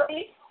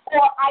spiritually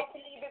or I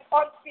believe is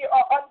unfair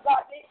or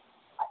ungodly,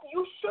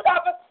 you should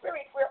have a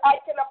spirit where I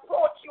can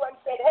approach you and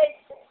say,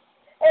 hey,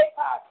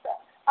 pastor,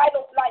 I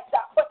don't like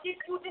that. But if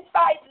you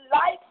decide,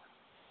 like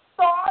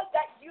Saul,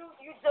 that you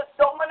just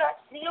don't want to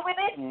deal with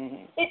it,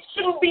 it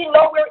shouldn't be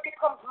nowhere it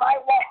becomes my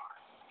war.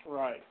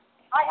 Right.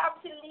 I have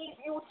to leave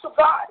you to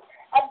God.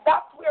 And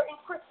that's where in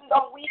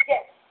Christendom we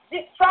get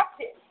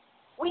distracted.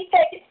 We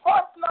take it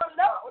personal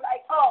now,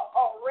 like,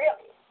 oh,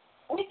 really?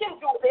 We can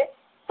do this.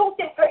 Who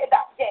can play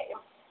that game?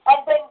 And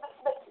then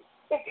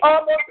it's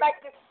almost like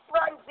this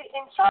frenzy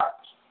in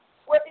church,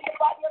 where in the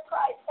body of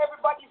Christ,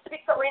 everybody's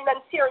bickering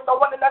and tearing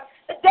on one another.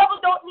 The devil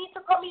don't need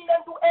to come in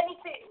and do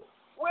anything.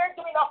 We're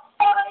doing a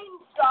fine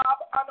job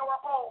on our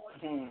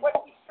own when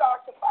we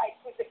start to fight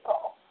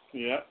physical.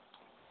 Yeah.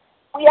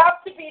 We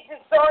have to be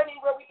discerning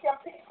where we can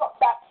pick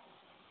up that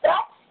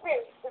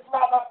spirit is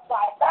not of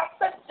God. That's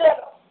a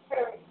jealous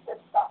spirit,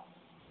 sister.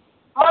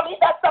 Mommy,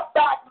 that's a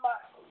bad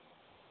mind.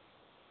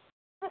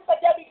 Sister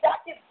Debbie,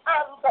 that is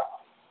anger.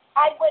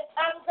 And when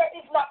anger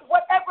is not,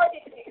 whatever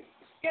it is,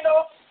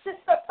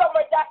 Sister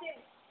Summer, that is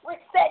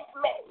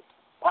resentment.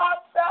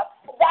 Pastor,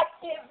 that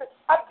is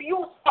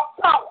abuse of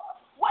power.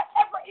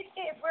 Whatever it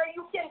is where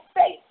you can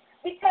say it.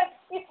 Because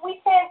if we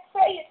can't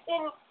say it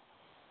in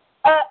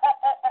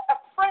a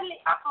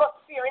friendly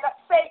atmosphere, in a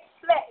safe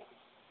place,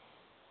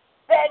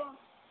 then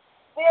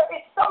there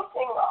is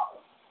something wrong.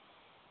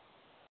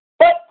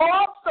 But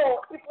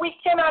also, if we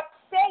cannot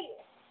say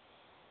it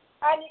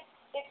and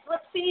it's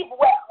received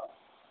well,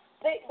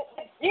 the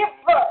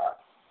giver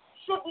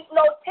shouldn't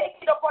now take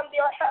it upon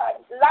their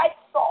hands, like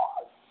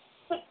Saul,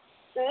 to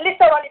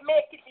literally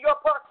make it your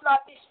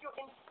personal issue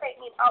in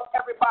straightening out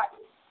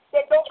everybody.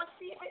 They don't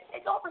receive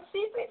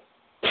it.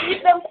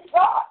 Leave them to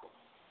God.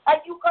 And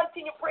you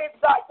continue praise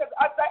God. Because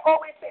as I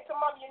always say to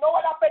Mom, you know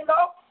what happened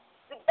now?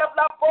 The devil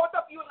have both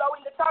of you now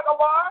in the tug of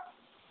war.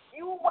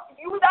 You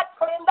that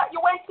claim that you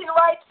went in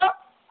righteous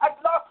has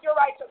lost your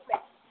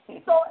righteousness.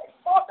 So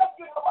both of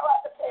you are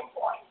at the same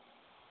point.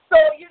 So,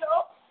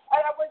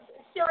 and I was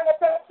sharing a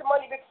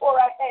testimony before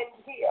I end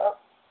here,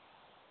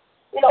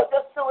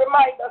 just to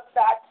remind us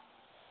that.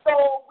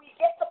 So we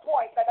get the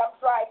point that I'm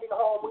driving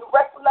home. We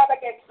wrestle not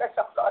against flesh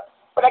and blood,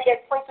 but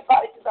against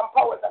principalities and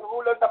powers and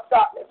rulers of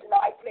darkness in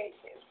high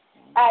places.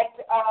 And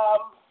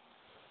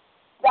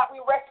that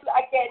we wrestle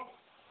against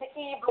the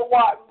evil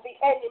one, the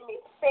enemy,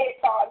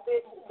 Satan,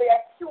 the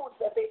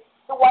accuser,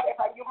 the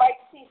whatever. You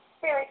might see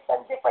spirits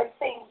and different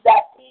things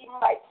that he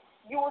might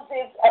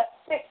uses a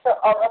sister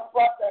or a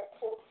brother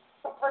to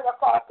bring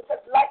across. Because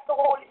like the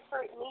Holy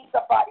Spirit needs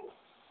a body,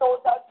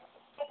 so does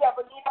the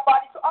devil need a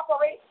body to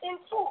operate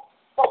into.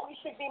 But we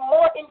should be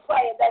more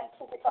inclined than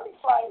physically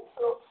trying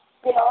to,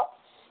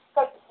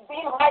 because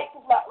being right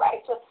is not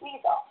righteous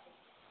either.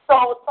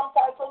 So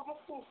sometimes when you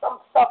see some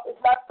stuff, it's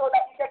not so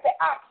that you can say,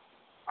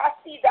 I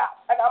see that,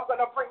 and I'm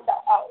going to bring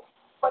that out.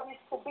 But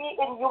it's to be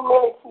in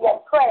humility and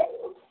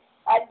praise.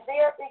 And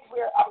there is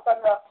where I'm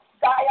going to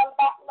dial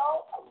back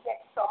now and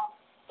get some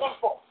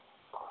info.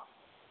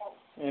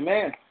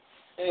 Amen.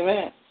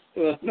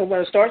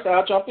 Nobody starts,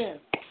 I'll jump in.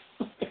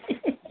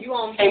 You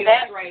on mute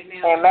right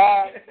now.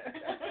 Amen.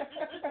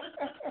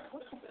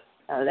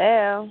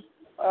 Hello.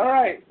 All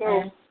right,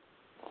 so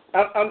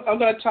I'm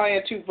going to tie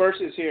in 2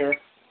 verses here,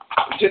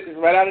 just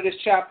right out of this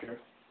chapter.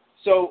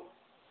 So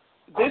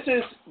this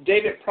is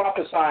David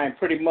prophesying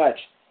pretty much,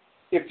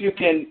 if you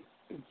can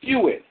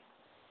view it,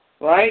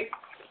 right?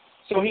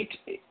 So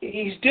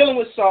he's dealing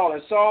with Saul,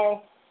 and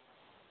Saul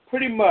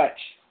pretty much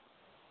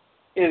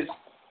is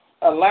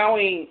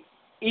allowing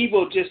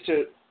evil just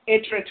to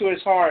enter into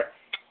his heart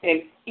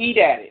and eat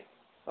at it,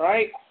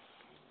 right?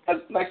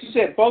 Like you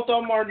said, both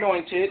of them are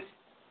anointed,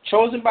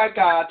 chosen by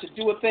God to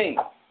do a thing.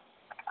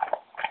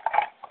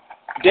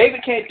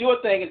 David can't do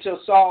a thing until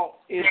Saul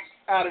is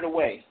out of the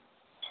way.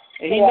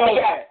 And he knows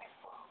that.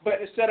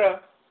 But instead of,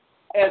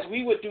 as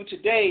we would do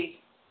today,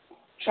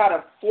 try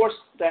to force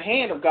the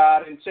hand of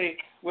God and say,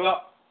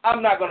 well,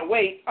 I'm not going to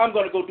wait. I'm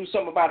going to go do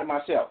something about it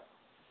myself.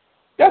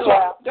 That's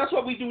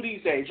what we do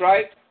these days,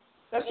 right?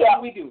 That's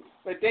what we do.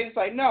 But David's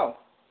like, no.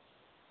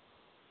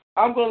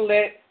 I'm going to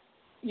let,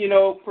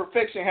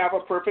 perfection have a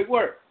perfect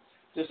work.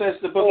 Just as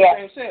the book of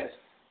James says.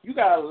 You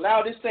got to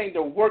allow this thing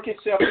to work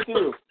itself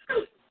through.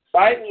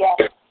 Right?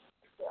 Yeah.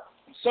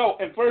 So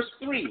in verse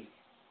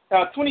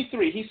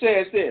 23, he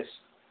says this: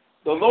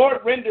 the Lord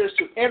renders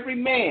to every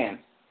man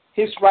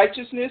his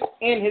righteousness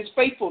and his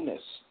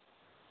faithfulness.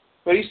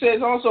 But he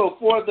says also,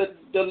 for the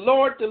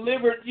Lord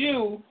delivered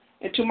you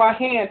into my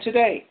hand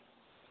today,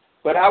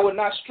 but I will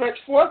not stretch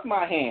forth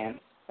my hand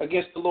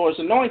against the Lord's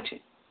anointed.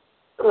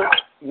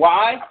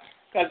 Why?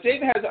 Because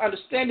David has an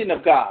understanding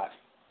of God.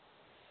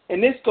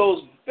 And this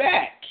goes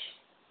back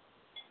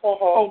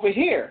over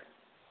here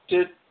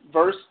to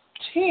verse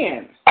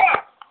 10.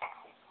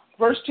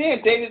 Verse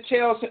 10, David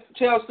tells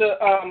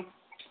the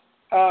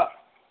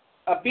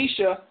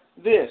Abishai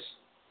this.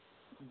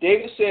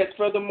 David said,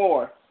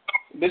 furthermore,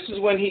 this is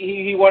when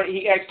he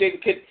asked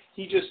David, could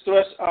he just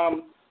thrust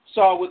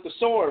Saul with the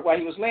sword while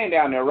he was laying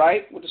down there,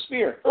 right, with the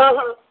spear?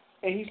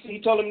 And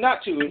he told him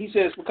not to. And he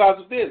says, because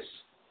of this,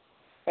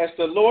 as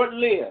the Lord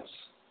lives,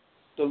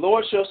 the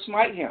Lord shall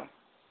smite him,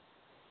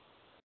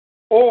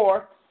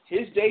 or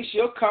his day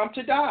shall come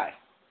to die.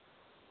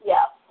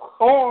 Yeah.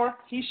 Or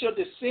he shall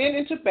descend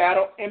into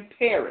battle and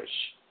perish.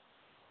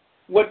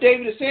 What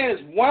David is saying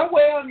is, one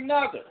way or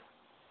another,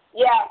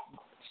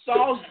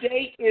 Saul's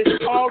day is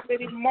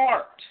already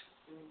marked.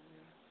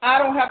 I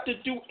don't have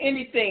to do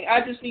anything.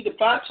 I just need to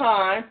buy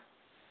time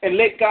and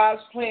let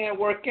God's plan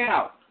work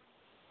out.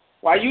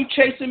 While you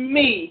chasing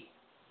me,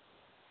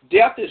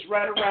 death is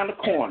right around the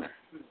corner.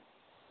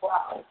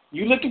 Wow.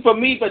 You looking for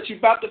me, but you're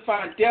about to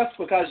find death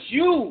because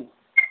you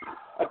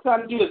are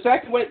trying to do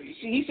exactly what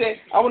he said.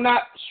 I will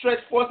not stretch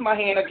forth my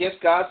hand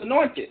against God's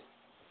anointed.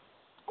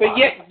 But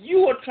yet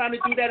you are trying to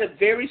do that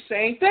very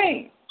same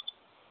thing.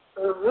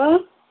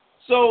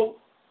 So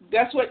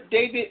that's what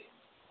David,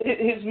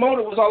 his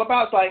motive was all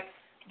about. It's like,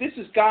 this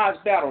is God's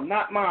battle,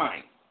 not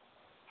mine.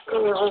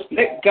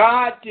 Let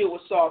God deal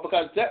with Saul,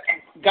 because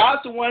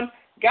God's the one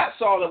got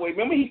Saul that way.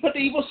 Remember, he put the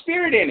evil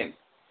spirit in him.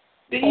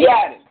 Then he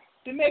had him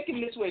to make him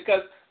this way,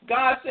 because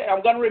God said,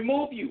 I'm going to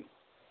remove you.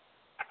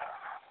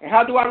 And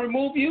how do I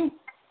remove you?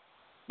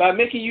 By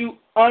making you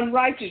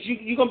unrighteous.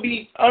 You're going to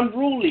be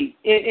unruly.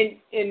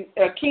 And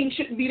a king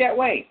shouldn't be that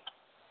way.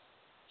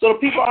 So the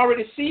people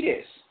already see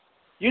this.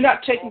 You're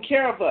not taking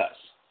care of us.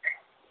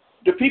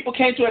 The people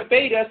came to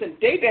invade us, and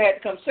David had to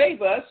come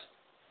save us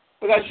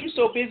because you're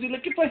so busy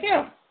looking for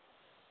him.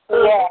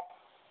 Yeah.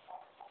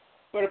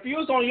 But if you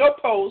was on your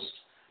post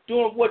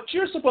doing what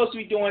you're supposed to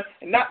be doing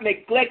and not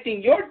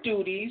neglecting your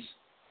duties,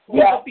 you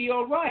will be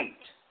all right.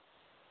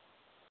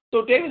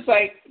 So David's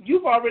like,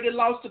 you've already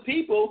lost the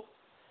people.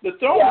 The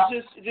throne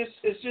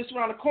is just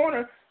around the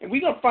corner, and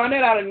we're going to find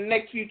that out in the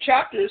next few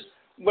chapters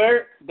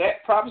where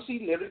that prophecy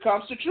literally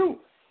comes to true.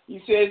 He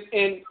says,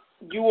 and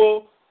you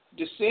will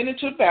descend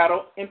into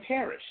battle and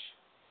perish.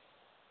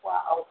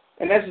 Wow.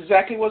 And that's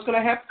exactly what's going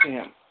to happen to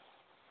him.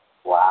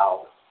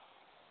 Wow.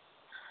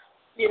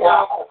 You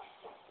know,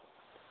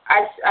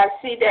 I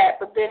see that,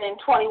 but then in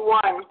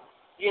 21,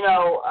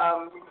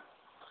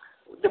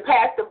 the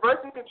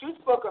verses that you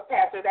spoke of,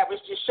 Pastor, that was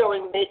just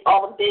showing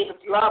all of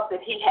David's love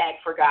that he had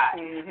for God.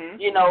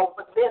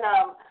 But then,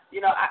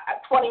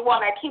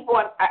 21, I keep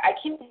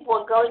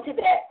on going to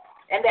that,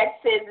 and that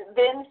says,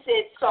 then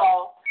said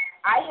Saul,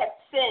 I have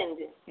sinned.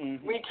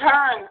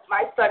 Return,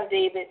 my son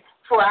David,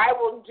 for I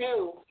will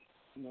do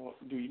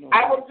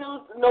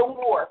no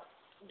more.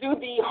 Do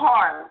thee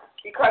harm,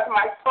 because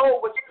my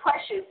soul was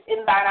precious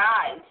in thine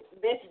eyes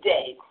this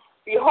day.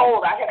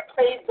 Behold, I have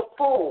played the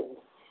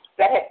fool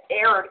that had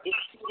erred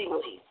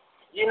exceedingly.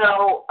 You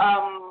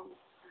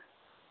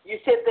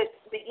said that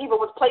the evil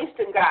was placed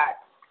in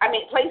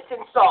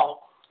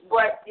Saul,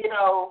 but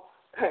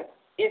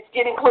it's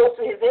getting close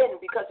to his end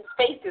because his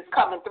faith is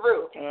coming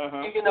through.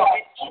 And he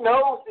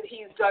knows that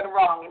he's done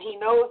wrong, and he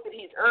knows that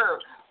he's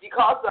erred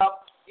because of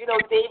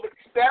David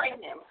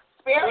sparing him.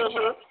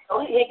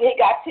 He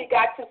got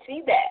to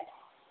see that.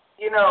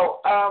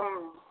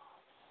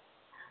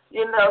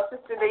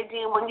 Sister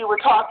Nadine, when you were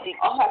talking,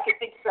 all I could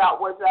think about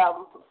was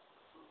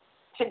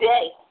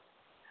today,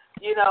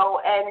 you know,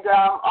 and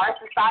our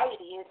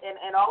society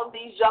and all of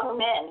these young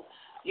men,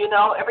 you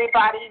know,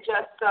 everybody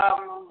just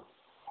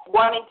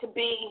wanting to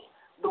be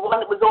the one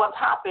that was on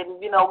top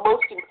and, you know,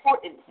 most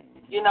important,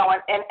 you know,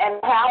 and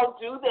how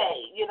do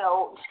they, you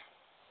know,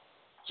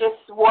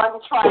 just one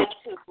trying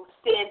to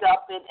stand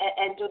up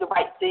and do the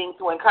right thing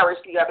to encourage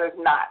the others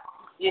not,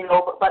 you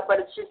know, but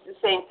it's just the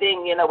same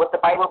thing, you know, with the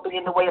Bible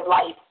being the way of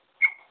life.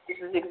 This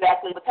is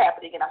exactly what's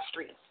happening in our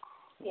streets.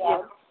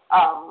 Yeah.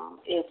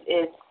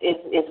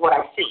 Is what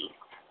I see.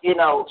 You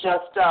know,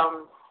 just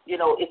you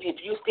know, if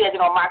you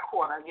standing on my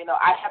corner, you know,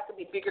 I have to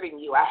be bigger than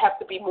you. I have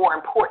to be more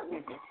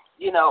important.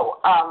 You know,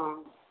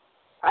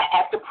 I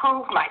have to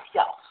prove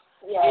myself.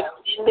 Yeah.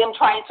 You know, them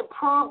trying to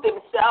prove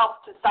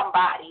themselves to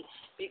somebody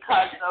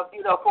because of,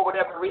 you know, for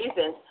whatever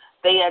reasons,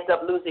 they end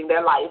up losing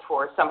their life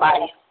or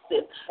somebody.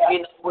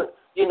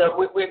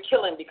 We're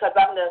killing because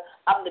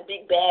I'm the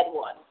big bad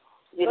one.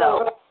 You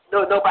know,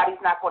 no,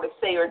 nobody's not going to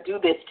say or do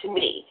this to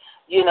me.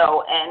 You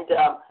know, and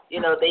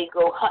you know, they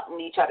go hunting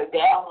each other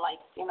down like,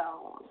 you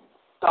know,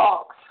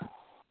 dogs.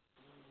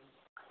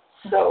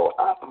 So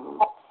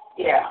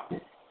yeah,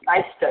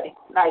 nice study.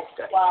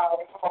 Wow.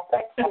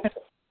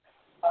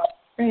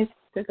 Praise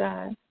to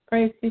God.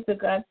 Praise be to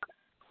God.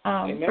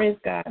 Praise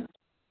God.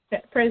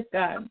 Praise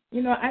God.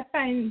 You know, I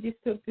find this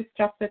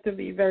chapter to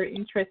be very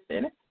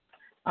interesting.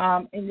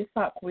 In the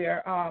fact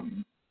where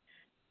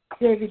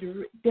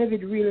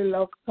David really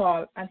loved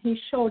Saul, and he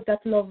showed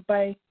that love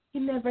by he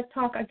never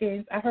talked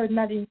against. I heard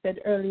Nadine said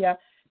earlier,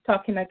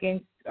 talking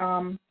against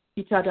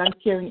each other and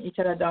tearing each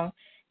other down.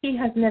 He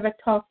has never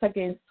talked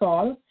against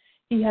Saul.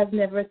 He has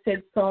never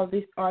said Saul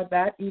this or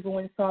that, even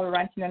when Saul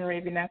ranting and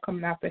raving and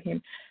coming after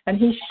him. And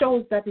he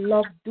shows that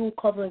love do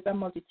covers a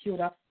multitude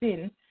of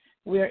sin,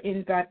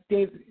 wherein that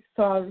David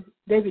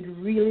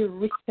really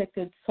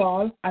respected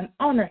Saul and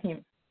honor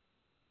him.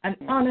 And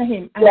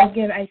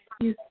again, I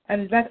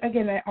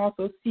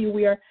also see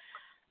where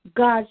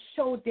God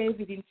showed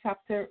David in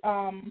chapter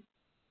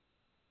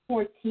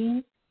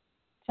 14,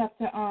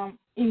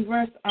 in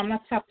verse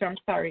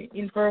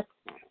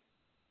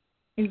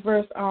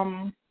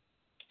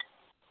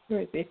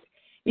where is it?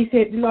 He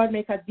said, the Lord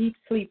made a deep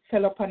sleep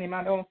fell upon him.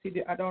 I don't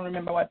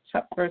remember what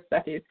verse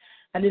that is.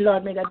 And the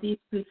Lord made a deep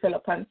sleep fell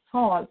upon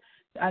Saul.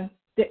 And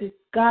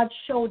God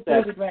showed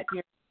David right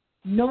here,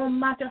 no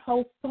matter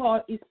how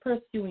Saul is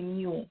pursuing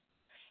you,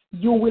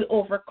 you will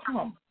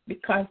overcome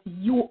because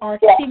you are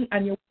king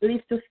and you will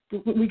live to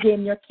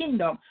regain your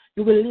kingdom.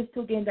 You will live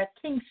to gain that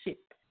kingship.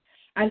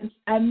 And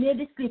I made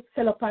the sleep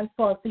fell upon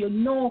Saul. So you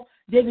know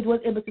David was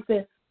able to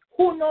say,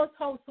 who knows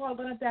how Saul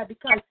going to die?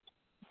 Because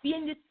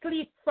being the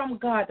sleep from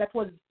God, that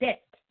was death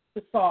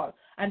to Saul.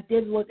 And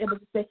David was able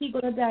to say, he's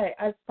going to die.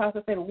 As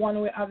Pastor said,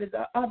 one way or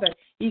the other,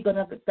 he's going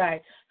to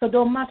die. So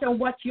no matter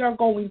what you're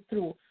going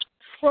through,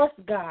 trust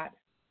God,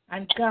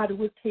 and God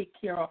will take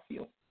care of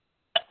you.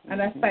 And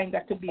I find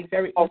that to be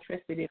very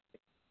interesting.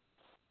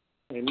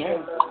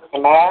 Amen.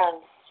 Yeah.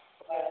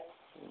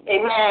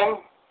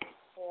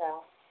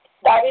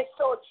 That is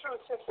so true,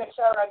 Sister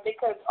Sharon,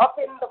 because up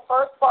in the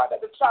first part of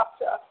the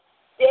chapter,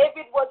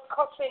 David was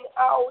cussing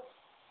out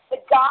the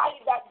guy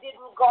that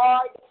didn't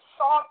guard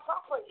Saul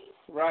properly.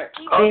 Right.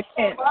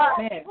 Amen.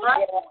 Right?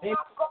 Right.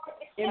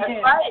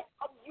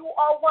 And you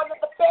are one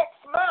of the best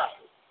men.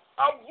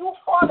 And you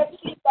fall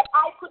asleep that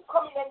I could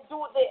come in and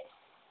do this.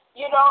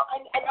 You know,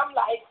 and I'm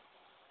like,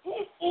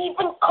 he's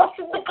even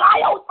cussing the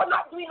guy out for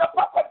not doing a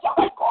proper job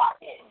of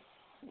guarding.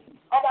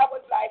 And I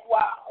was like,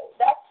 wow,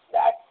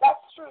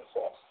 that's true,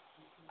 sis.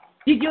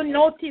 Did you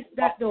notice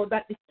that though,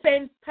 that the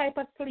same type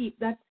of sleep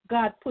that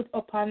God put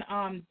upon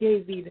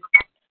David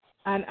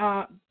and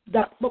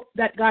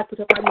that God put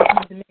upon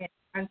his men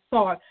and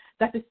Saul,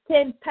 that's the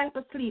same type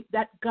of sleep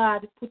that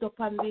God put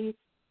upon in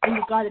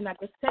the garden of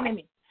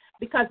Gethsemane.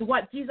 Because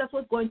what Jesus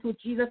was going through,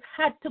 Jesus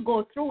had to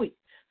go through it.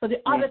 So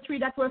the other three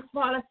that were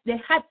flawless, they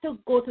had to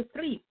go to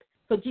sleep.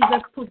 So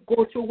Jesus could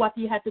go through what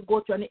he had to go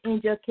through, and the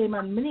angel came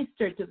and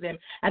ministered to them.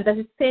 And that's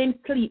the same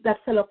sleep that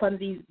fell upon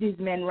these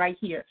men right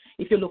here,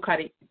 if you look at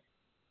it.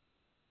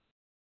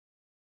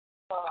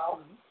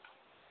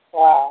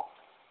 Wow.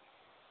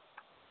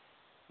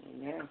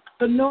 Yeah.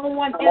 So no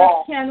one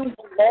else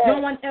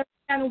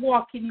can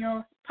walk in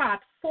your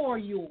path for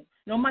you,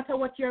 no matter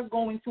what you're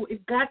going through.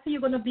 If God says you're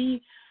going to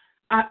be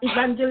an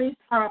evangelist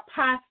or a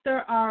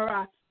pastor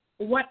or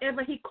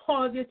whatever he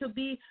calls you to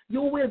be,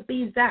 you will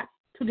be that.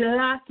 To the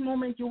last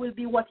moment, you will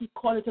be what he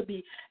called you to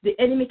be. The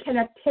enemy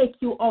cannot take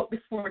you out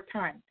before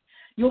time.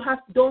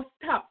 Don't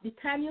stop. The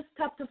time you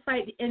stop to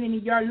fight the enemy,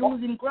 you're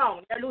losing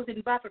ground. You're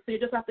losing battle. So you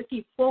just have to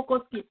keep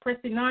focused, keep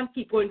pressing on,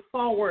 keep going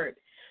forward.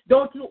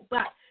 Don't look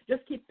back.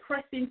 Just keep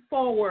pressing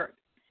forward.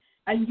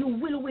 And you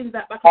will win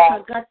that battle.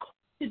 Because God calls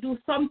you to do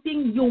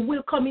something, you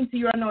will come into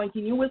your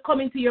anointing. You will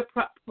come into your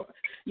purpose.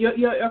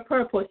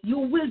 You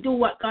will do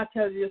what God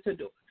tells you to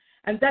do.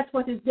 And that's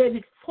what is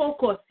David's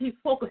focus. He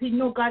focused. He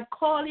know God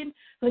called him,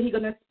 so he's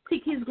going to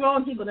stick his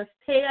ground. He's going to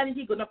stay on it.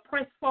 He's going to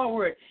press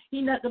forward.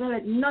 He's not going to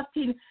let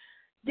nothing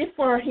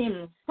defer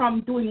him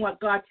from doing what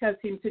God tells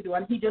him to do.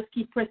 And he just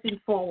keep pressing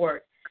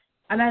forward.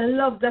 And I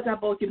love that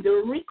about him, the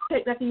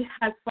respect that he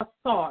has for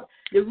Saul,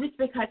 the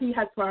respect that he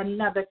has for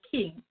another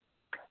king.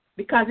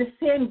 Because the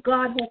same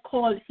God who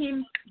called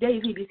him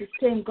David is the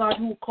same God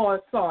who called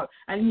Saul.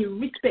 And he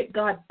respects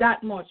God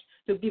that much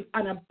to give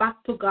honor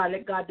back to God,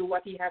 let God do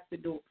what he has to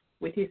do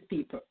with his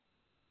people.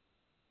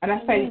 And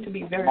I find it to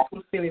be very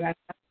fulfilling and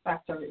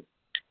satisfactory.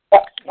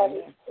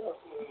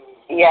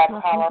 Yeah,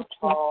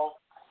 powerful.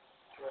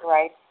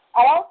 Right.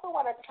 I also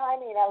want to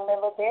chime in a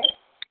little bit.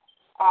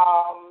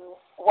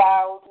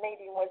 While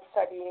Nadine was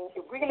studying,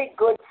 a really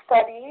good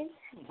study.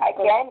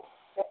 Again,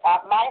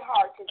 my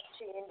heart is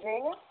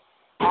changing,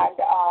 and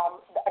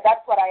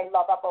that's what I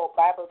love about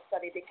Bible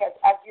study, because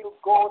as you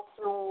go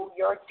through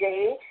your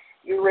day,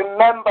 you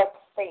remember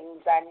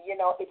things, and,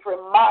 it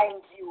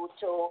reminds you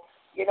to,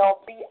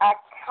 be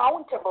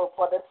accountable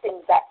for the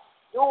things that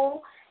you do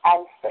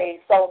and say.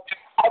 So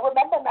I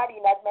remember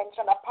Nadine had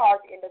mentioned a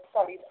part in the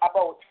studies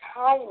about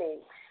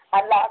timing.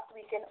 And last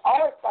week in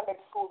our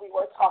Sunday school, we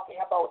were talking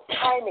about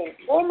timing.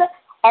 In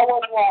our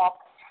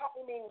walk,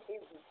 timing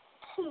is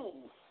key.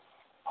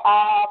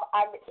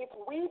 And if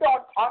we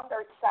don't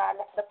understand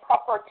the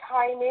proper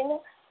timing,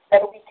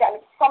 then we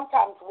can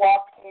sometimes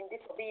walk in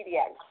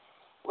disobedience,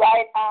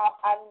 right?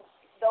 And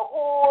the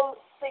whole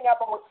thing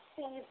about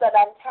season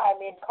and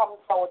timing comes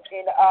out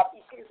in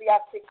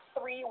Ecclesiastes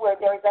 3, where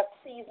there is a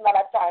season and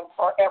a time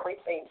for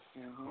everything.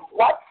 Mm-hmm.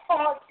 What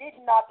Saul did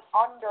not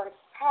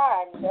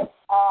understand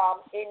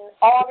in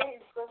all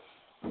his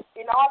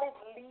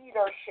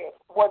leadership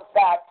was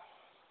that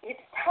his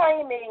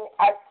timing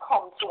has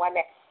come to an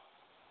end.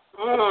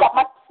 Mm-hmm. It's a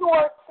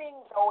mature thing,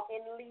 though,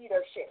 in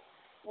leadership.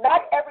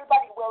 Not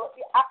everybody will.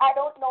 I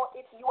don't know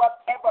if you have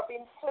ever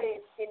been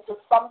placed into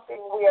something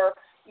where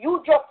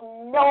you just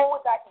know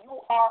that you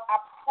are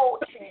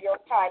approaching your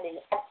timing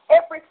and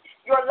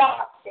your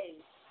last day,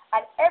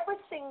 and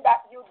everything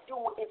that you do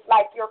is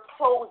like you're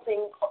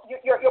closing.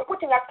 You're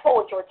putting a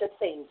closure to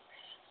things.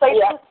 So if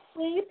you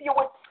sweep, you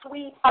would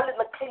sweep a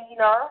little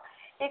cleaner.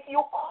 If you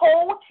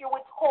coach, you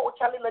would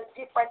coach a little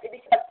differently,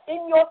 because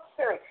in your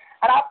spirit,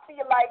 and I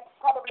feel like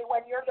probably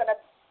when you're gonna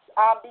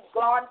be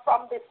gone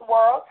from this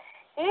world,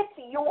 if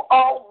you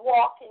are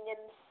walking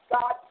in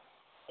God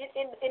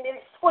in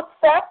His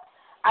footsteps,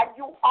 and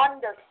you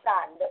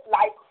understand,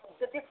 like,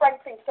 the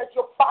different things, because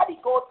your body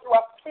goes through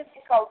a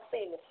physical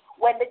thing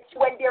when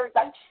there is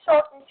a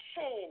certain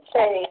change.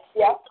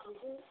 Yeah.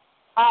 Mm-hmm.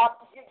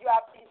 You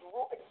have these,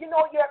 you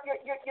know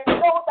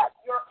that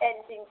you're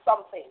ending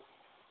something.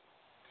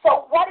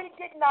 So what he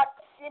did not,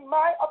 in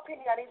my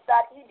opinion, is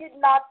that he did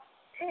not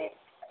take.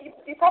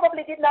 He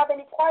probably didn't have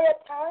any quiet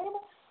time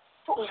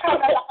to kind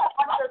of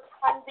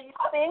understand these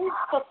things,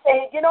 to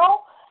say,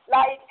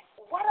 like,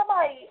 what am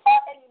I?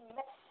 Any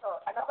mentor?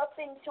 Another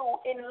thing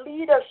too, in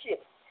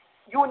leadership,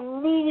 you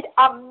need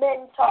a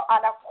mentor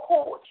and a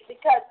coach,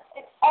 because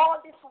in all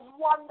this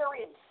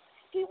wandering,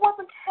 he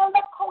wasn't held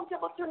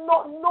accountable to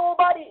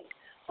nobody.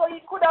 So he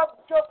could have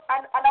just,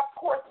 and of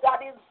course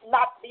that is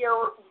not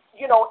there,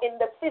 in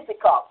the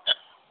physical,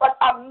 but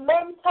a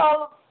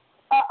mentor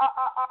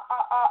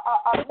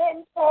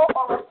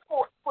or a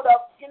coach could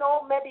have,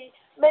 maybe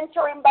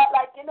mentor him back,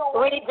 like,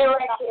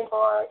 redirect him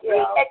or,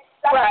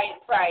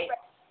 Right.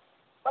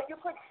 But you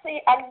could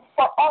say, and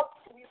for us,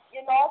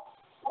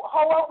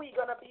 how are we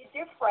going to be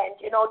different?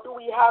 Do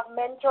we have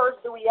mentors?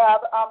 Do we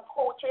have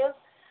coaches?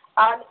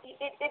 And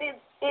it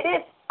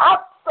is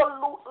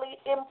absolutely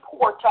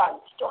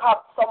important to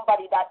have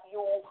somebody that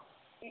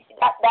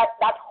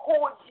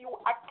holds you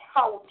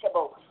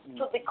accountable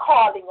to the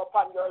calling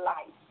upon your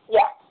life.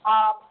 Yeah.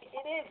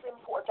 It is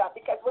important,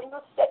 because when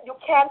you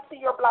can't see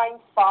your blind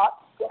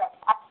spot,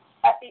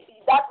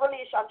 that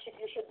relationship,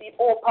 you should be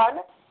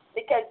open,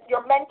 because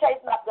your mentor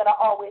is not going to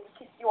always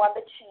kiss you on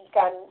the cheek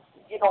and,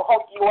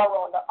 hug you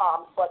around the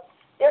arms, but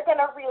they're going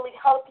to really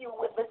help you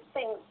with the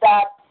things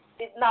that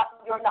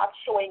you're not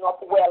showing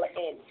up well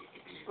in.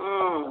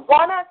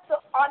 One has to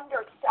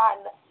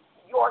understand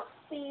your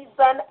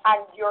season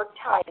and your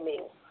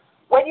timing.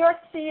 When your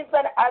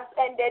season has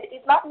ended,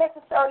 it's not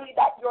necessarily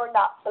that you're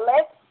not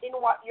blessed in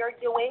what you're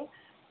doing,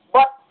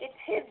 but it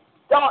is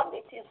done.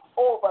 It is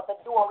over. The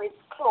door is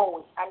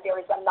closed, and there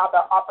is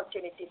another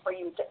opportunity for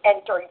you to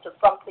enter into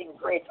something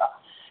greater.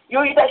 You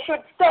either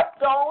should step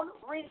down,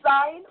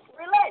 resign,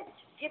 relent,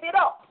 give it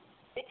up,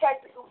 because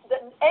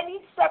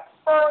any step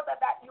further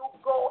that you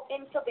go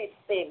into this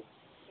thing,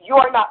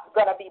 you're not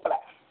going to be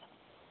blessed.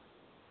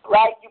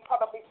 Right? You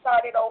probably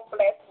started out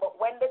blessed, but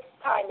when the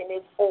timing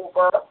is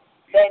over,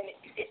 then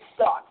it's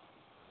done.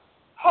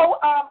 How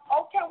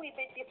can we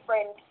be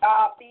different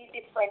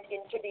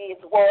in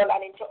today's world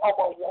and into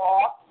our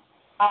walk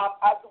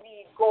as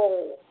we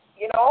go,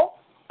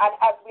 and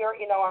as we're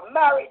in our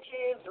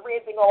marriages,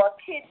 raising our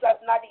kids,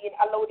 as Nadine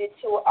alluded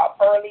to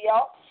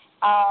earlier,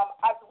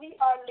 as we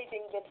are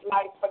living this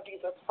life for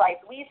Jesus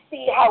Christ, we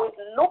see how it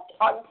looked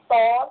on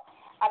Saul,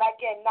 and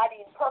again,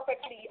 Nadine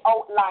perfectly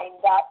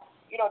outlined that,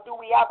 do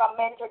we have a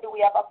mentor, do we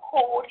have a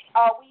coach,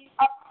 are we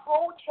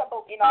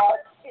approachable in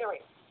our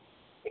spirit?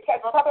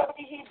 Because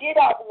probably he did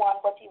have one,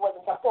 but he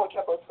wasn't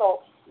approachable.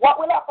 So What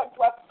will happen to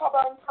a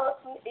stubborn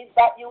person is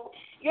that you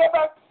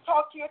ever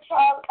talk to your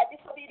child, a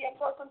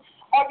disobedient person,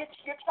 or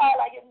your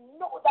child, and you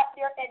know that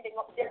they're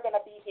going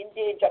to be in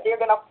danger. They're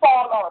going to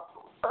fall or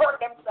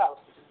hurt themselves.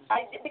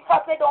 And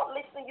because they don't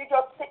listen, you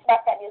just sit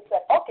back and you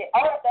say, okay,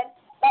 all right then,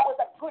 that was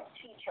a good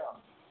teacher,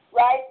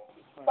 right?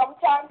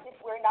 Sometimes if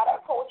we're not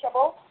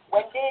approachable,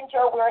 when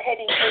we're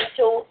heading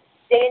into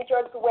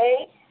dangerous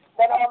way,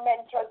 then our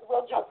mentors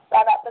will just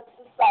stand at the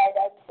side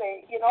and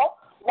say,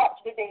 watch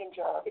the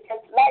danger, because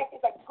life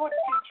is a good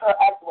teacher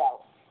as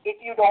well if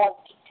you don't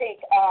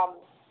take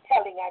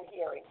telling and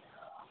hearing.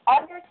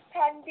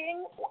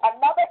 Understanding,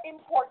 another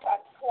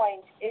important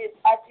point is,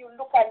 as you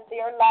look at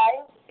their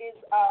lives, is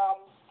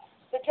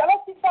the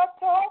jealousy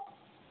factor.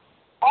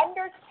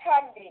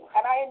 Understanding,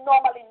 and I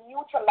normally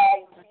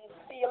neutralize these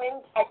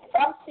feelings. Like if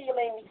I'm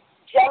feeling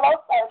jealous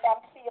or if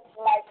I'm feeling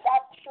like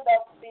that should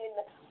have been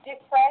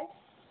different,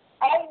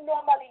 I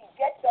normally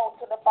get down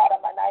to the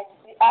bottom, and I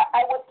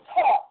was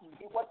taught.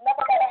 It was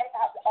never that I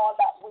had all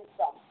that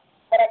wisdom,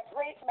 but a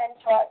great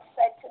mentor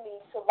said to me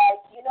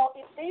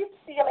if these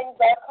feelings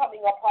are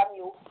coming upon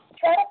you,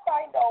 try to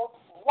find out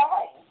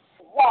why,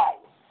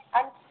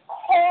 and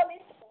call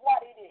it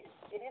what it is.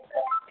 It is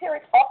the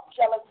spirit of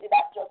jealousy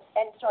that just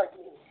entered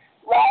me,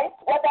 right?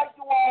 Whether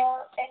you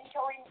are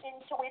entering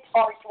into it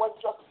or it was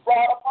just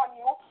brought upon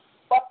you,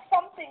 but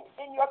something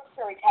in your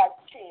spirit has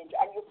changed,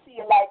 and you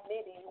feel like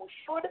maybe you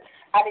should,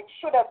 and it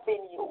should have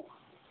been you.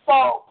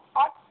 So,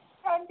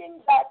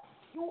 understanding that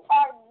you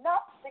are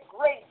not the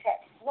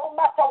greatest, no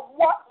matter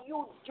what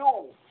you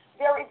do,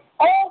 there is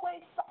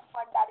always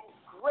someone that is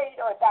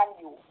greater than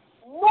you.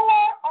 Nor,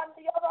 on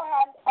the other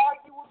hand, are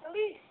you the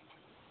least,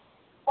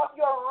 but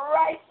you're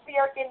right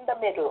there in the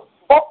middle.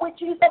 But with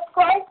Jesus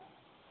Christ,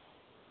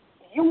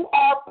 you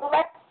are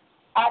blessed,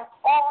 and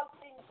all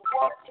things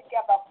work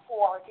together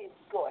for his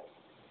good.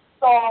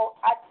 So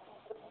I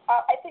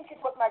think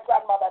it was my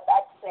grandmother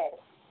that said,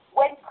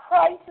 when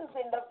Christ is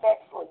in the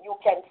vessel, you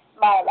can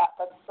smile at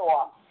the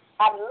storm.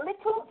 And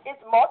little is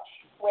much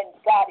when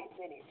God is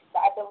in it.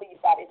 I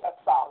believe that is a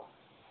song.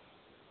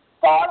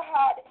 Saul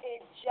had a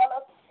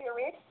jealous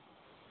spirit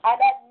and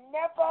had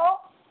never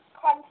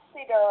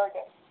considered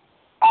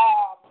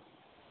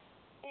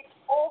it's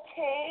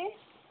okay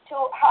to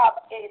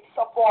have a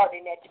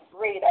subordinate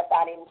greater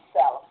than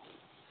himself.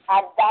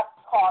 And that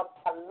caused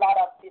a lot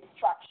of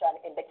distraction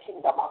in the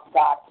kingdom of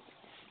God.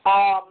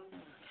 And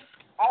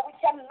we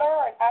can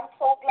learn. I'm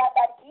so glad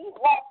that he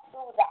walked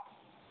through that.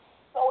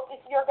 So if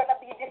you're going to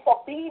be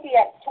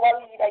disobedient to a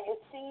leader you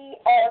see,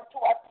 or to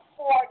a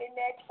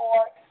subordinate,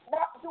 or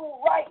not do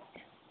right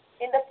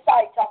in the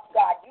sight of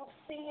God, you've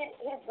seen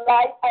his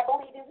life. I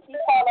believe he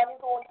fell on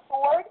his own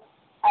sword.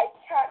 I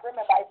can't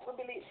remember. I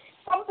believe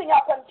something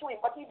happened to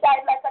him, but he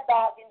died like a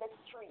dog in the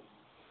street.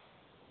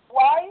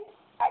 Why?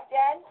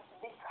 Again,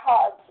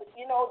 because,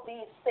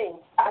 these things.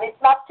 And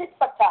it's not tit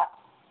for tat,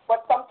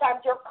 but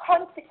sometimes there are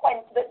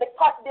consequences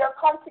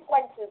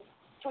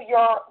to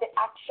the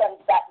actions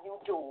that you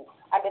do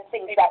and the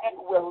things that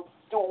you will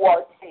do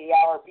or say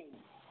or be.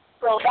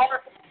 So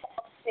that's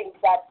the things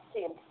that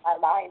came to my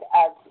mind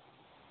as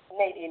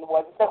Nadine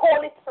was, the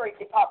Holy Spirit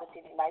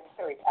deposited in my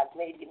spirit as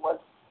Nadine was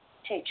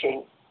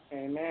teaching.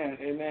 Amen.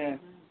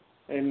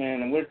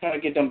 And we're trying to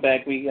get them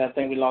back. I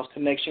think we lost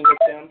connection with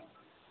them.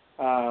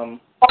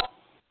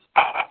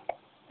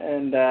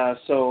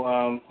 So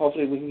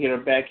hopefully we can get her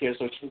back here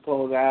so she can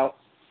close out.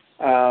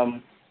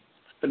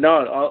 But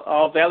no,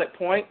 all valid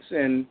points,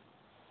 and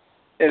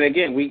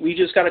again, we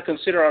just got to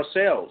consider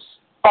ourselves.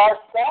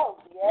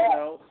 Ourselves,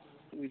 yeah.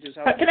 We just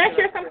have Can I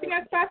share something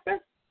else, Pastor?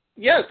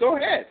 Yes, go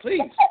ahead,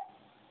 please.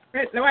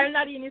 While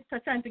Nadine is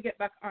trying to get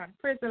back on,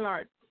 praise the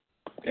Lord.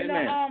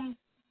 Amen.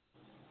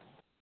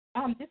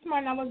 This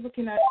morning I was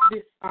looking at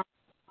this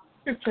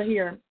scripture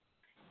here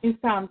in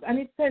Psalms, and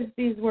it says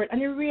these words,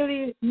 and it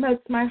really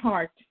melts my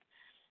heart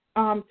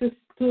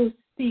to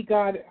see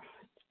God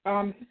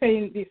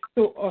saying this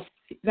to us,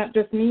 not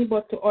just me,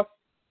 but to us,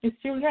 his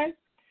children.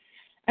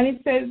 And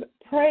it says,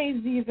 praise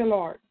ye the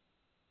Lord.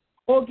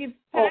 Oh, give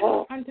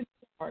thanks unto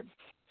the Lord,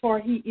 for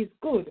he is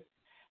good,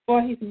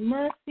 for his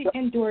mercy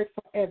endureth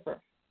forever.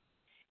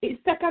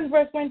 Its second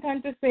verse went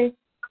on to say,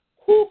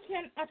 who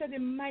can utter the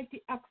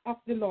mighty acts of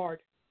the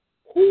Lord?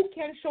 Who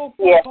can show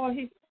forth all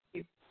his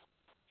praise?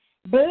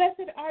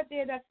 Blessed are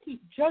they that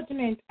keep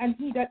judgment, and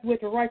he that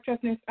doeth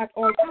righteousness at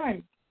all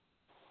times.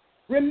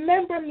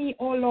 Remember me,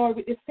 O Lord,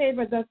 with the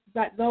favor that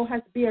thou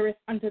hast bearest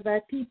unto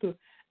thy people,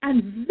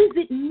 and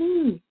visit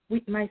me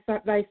with thy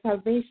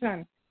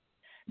salvation.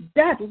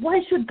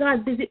 Why should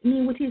God visit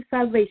me with his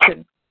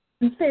salvation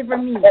and favor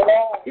me?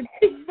 The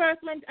sixth verse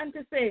went on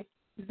to say,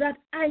 that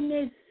I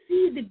may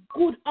see the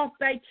good of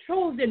thy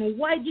chosen.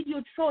 Why did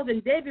you choose?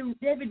 And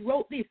David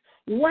wrote this.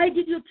 Why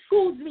did you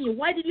choose me?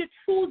 Why did you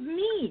choose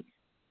me?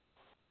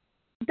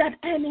 That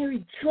I may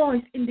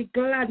rejoice in the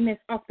gladness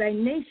of thy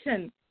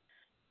nation,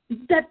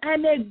 that I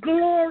may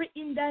glory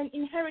in thine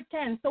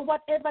inheritance. So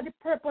whatever the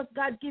purpose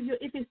God gives you,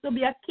 if it's to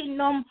be a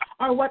kingdom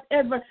or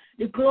whatever,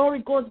 the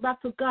glory goes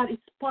back to God.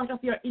 It's part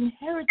of your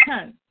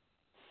inheritance.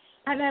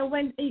 And I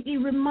went, it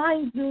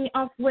reminds me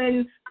of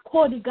when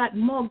Cody got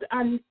mugged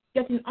and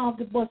getting off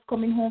the bus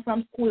coming home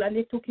from school, and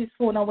they took his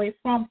phone away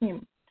from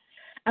him.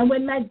 And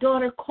when my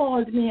daughter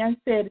called me and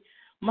said,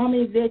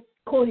 Mommy,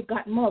 Cody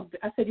got mugged,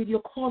 I said, did you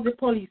call the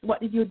police? What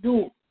did you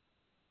do?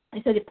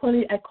 I said,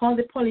 I called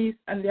the police,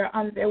 and they're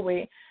on their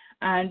way.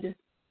 And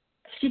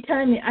she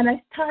told me, and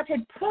I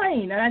started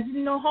praying, and I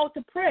didn't know how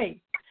to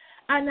pray.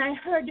 And I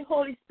heard the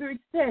Holy Spirit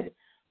said,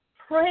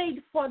 pray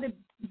for the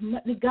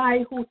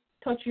guy who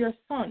touched your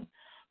son.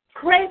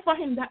 Pray for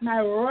him that my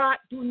wrath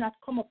do not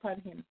come upon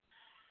him.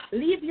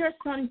 Leave your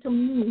son to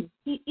me.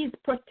 He is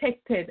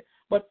protected.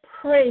 But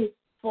pray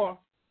for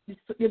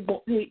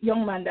the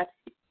young man that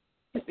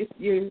took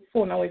your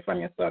phone away from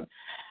your son.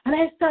 And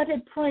I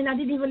started praying. I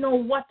didn't even know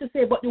what to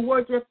say, but the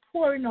words were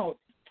pouring out.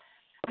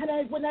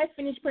 And when I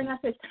finished praying, I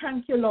said,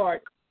 thank you,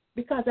 Lord,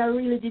 because I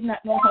really did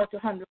not know how to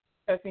handle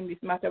myself in this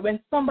matter. When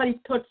somebody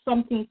touched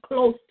something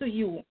close to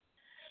you,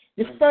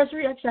 the first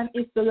reaction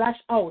is to lash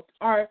out.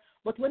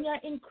 But when you're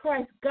in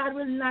Christ, God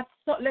will not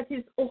let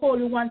his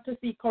Holy One to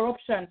see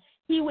corruption.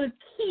 He will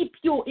keep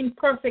you in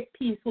perfect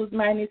peace whose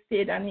mind is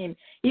stayed on him.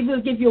 He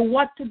will give you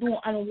what to do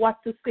and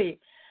what to say.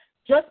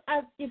 Just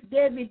as if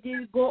David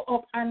did go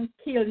up and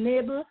kill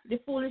Nabal, the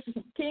foolish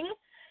king,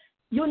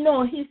 you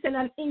know, he sent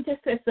an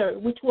intercessor,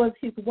 which was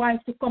his wife,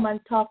 to come and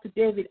talk to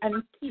David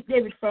and keep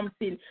David from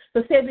sin.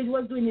 So David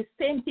was doing the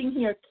same thing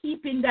here,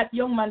 keeping that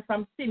young man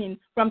from sinning,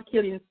 from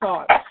killing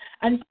Saul.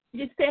 And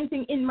the same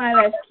thing in my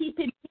life,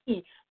 keeping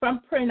me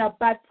from praying a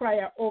bad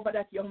prayer over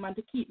that young man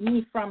to keep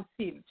me from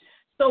sin.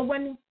 So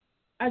when,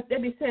 as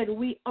Debbie said,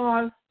 we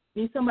all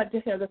need somebody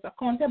to hold us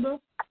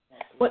accountable.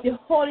 But the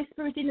Holy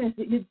Spirit in us,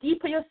 the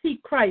deeper you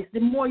seek Christ, the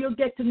more you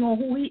get to know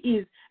who he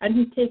is, and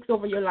he takes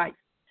over your life.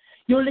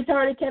 You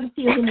literally can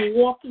feel him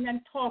walking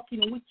and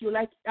talking with you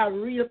like a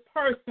real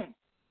person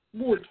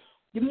would.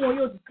 The more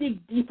you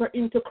dig deeper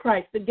into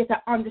Christ to get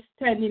an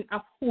understanding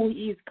of who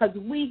he is, because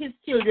we, his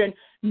children,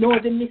 know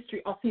the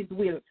mystery of his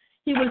will.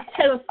 He will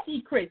tell us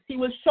secrets. He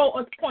will show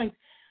us points.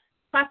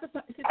 Pastor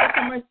Sister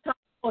Summers talked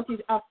about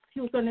it a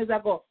few Sundays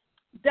ago,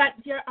 that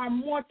there are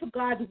more to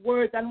God's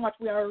word than what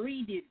we are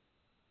reading.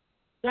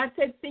 God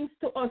said things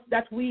to us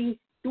that we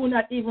do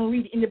not even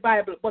read in the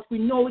Bible, but we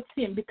know it's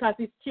him because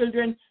his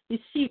children, his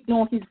sheep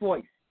know his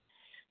voice.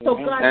 So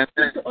God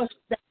speaks to us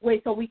that way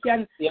so we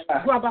can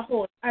grab a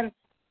hold. And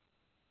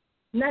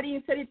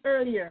Nadine said it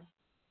earlier.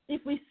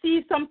 If we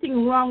see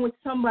something wrong with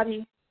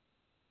somebody,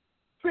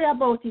 pray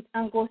about it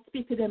and go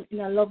speak to them in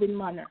a loving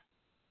manner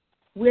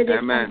where they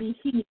can be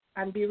healed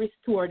and be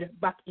restored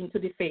back into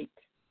the faith.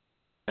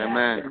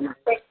 Amen.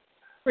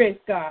 Praise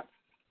God.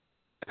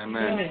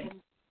 Amen.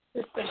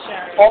 Sister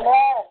Sharon.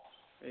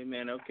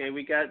 Amen. Okay,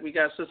 we got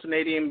Sister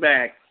Nadine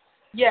back.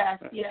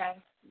 Yes, yes.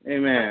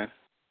 Amen.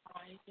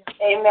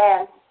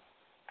 Amen.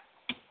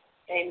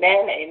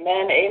 Amen,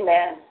 amen,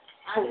 amen.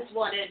 I just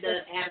wanted to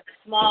add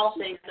a small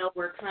thing. I know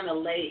we're kind of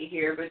late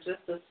here, but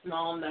just a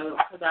small note,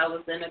 because I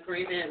was in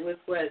agreement with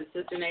what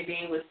Sister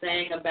Nadine was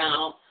saying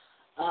about,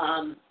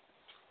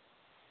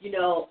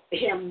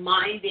 him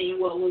minding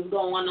what was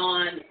going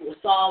on.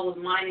 Saul was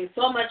minding.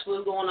 So much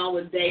was going on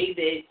with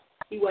David.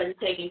 He wasn't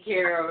taking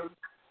care of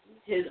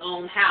his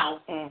own house.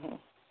 Mm-hmm.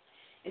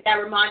 And that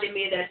reminded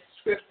me of that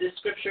the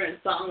scripture in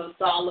Song of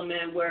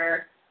Solomon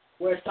where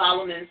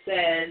Solomon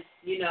says,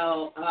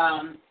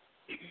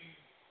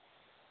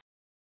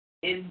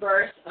 in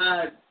verse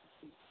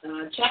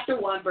chapter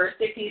 1, verse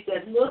 6, he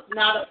says, "Look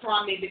not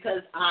upon me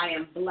because I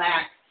am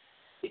black,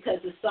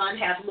 because the sun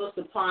hath looked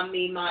upon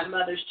me. My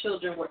mother's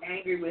children were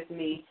angry with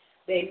me.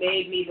 They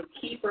made me the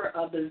keeper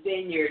of the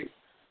vineyard,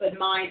 but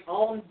mine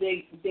own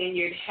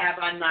vineyard have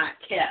I not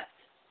kept."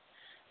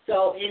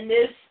 So in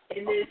this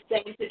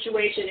same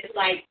situation, it's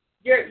like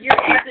you're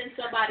keeping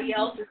somebody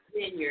else's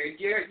vineyard.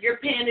 You're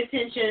paying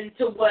attention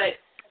to what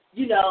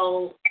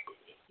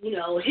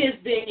his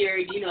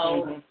vineyard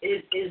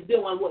is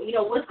doing.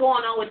 What's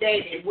going on with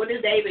David? What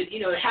is David?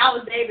 How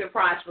is David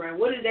prospering?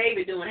 What is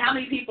David doing? How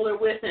many people are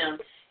with him?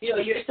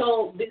 You're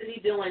so busy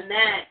doing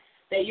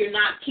that you're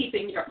not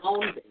keeping your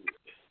own vineyard.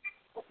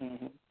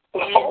 Mm-hmm.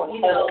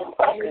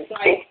 And it's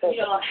like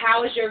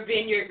how is your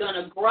vineyard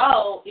gonna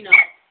grow?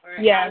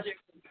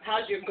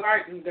 How's your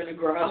garden gonna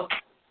grow?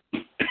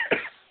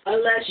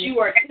 Unless you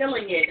are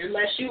tilling it,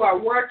 unless you are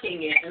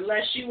working it,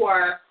 unless you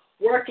are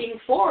working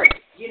for it,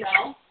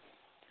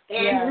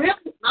 And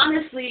really,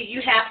 honestly,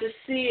 you have to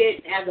see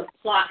it as a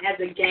plot, as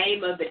a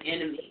game of the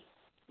enemy.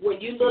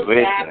 When you look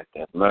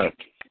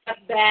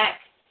step back,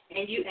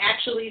 and you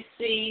actually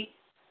see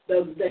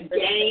the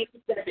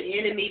games that the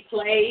enemy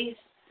plays,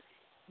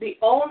 the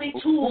only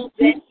tool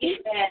that he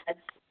has,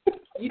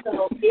 is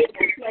to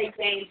play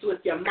games with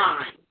your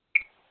mind.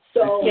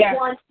 So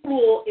one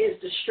tool is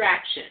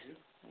distraction.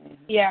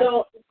 Yeah.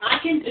 So I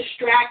can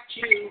distract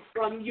you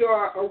from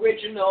your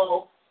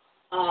original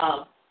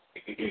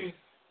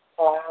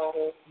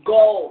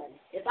goal.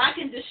 If I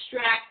can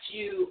distract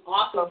you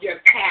off of your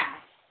path,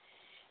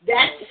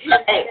 that's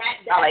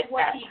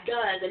what he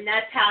does, and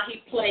that's how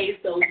he plays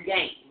those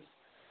games.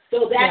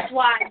 So that's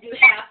why you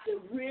have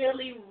to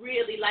really,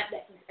 really like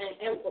that.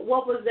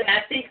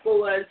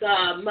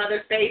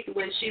 Mother Faith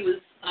when she was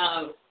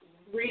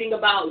reading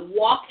about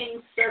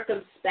walking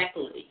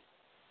circumspectly.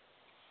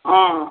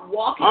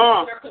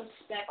 Walking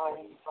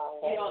circumspectly.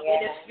 In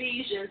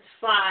Ephesians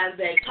 5,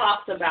 that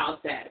talks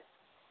about that.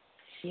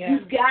 Yeah.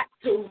 You've got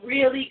to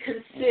really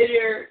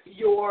consider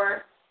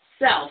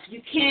yourself.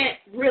 You can't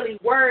really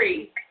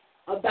worry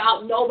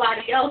about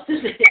nobody else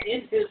in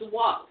this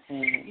walk.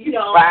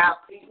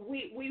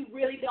 We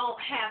really don't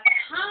have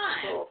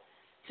time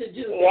to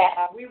do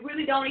that. We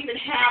really don't even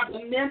have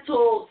the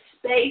mental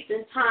space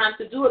and time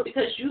to do it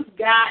because you've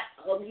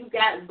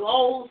got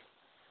goals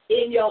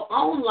in your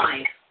own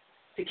life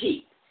to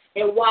keep.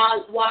 And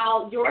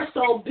while you're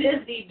so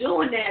busy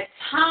doing that,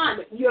 time,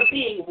 you're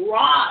being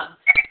robbed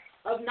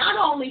of not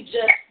only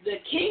just the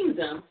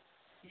kingdom,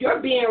 you're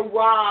being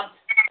robbed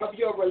of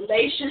your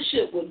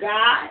relationship with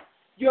God.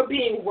 You're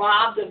being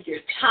robbed of your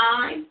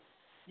time.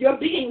 You're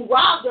being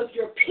robbed of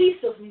your peace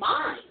of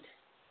mind.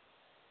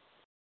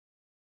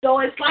 So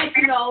it's like,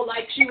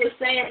 like she was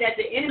saying, that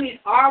the enemy's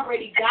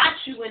already got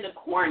you in the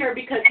corner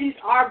because he's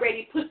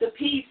already put the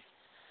peace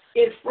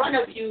in front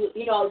of you.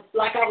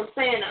 Like I was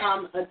saying,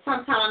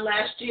 sometime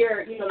last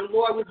year, the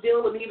Lord was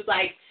dealing with me. He was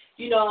like,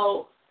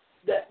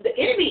 the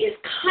enemy is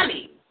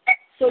cunning.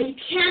 So you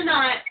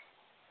cannot,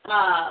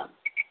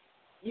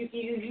 you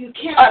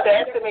cannot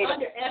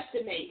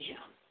underestimate him.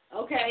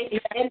 Okay?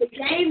 And the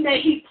game that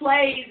he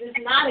plays is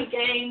not a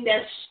game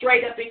that's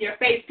straight up in your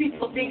face.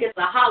 People think it's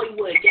a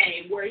Hollywood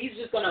game where he's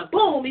just going to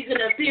boom, he's going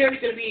to appear,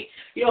 he's going to be,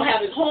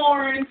 have his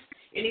horns,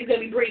 and he's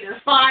going to be breathing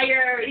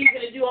fire, he's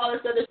going to do all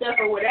this other stuff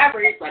or whatever.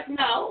 It's like,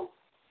 no.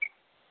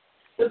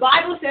 The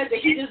Bible says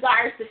that he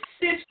desires to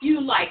sift you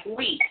like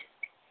wheat.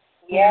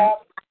 Yeah.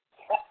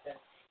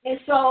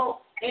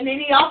 And then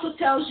he also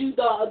tells you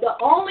the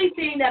only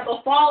thing that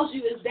befalls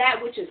you is that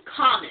which is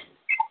common.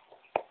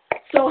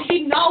 So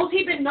he's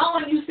been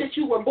knowing you since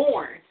you were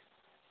born.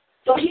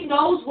 So he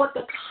knows what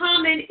the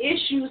common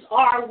issues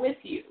are with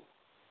you.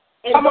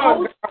 And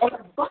those are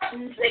the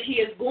buttons that he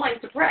is going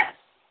to press.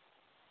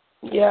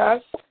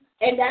 Yes.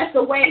 And that's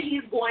the way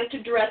he's going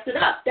to dress it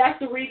up. That's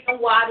the reason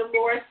why the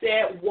Lord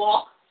said,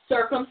 walk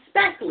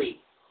circumspectly.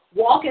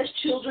 Walk as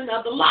children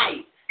of the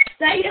light.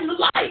 Stay in the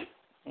light.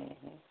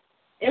 Mm-hmm.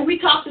 And we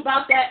talked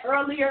about that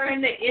earlier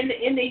in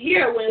the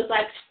year when it's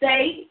like,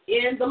 stay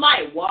in the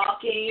light.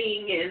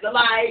 Walking in the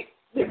light.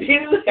 The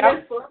beauty is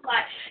for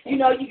light. You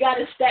got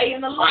to stay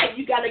in the light.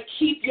 You got to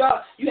you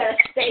got to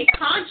stay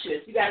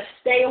conscious. You got to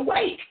stay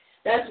awake.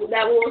 That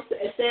was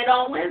said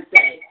on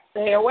Wednesday.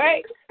 Stay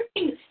awake.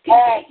 Can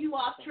take you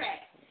off track.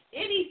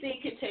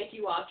 Anything can take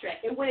you off track.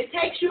 And when it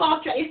takes you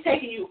off track, it's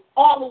taking you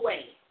all the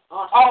way.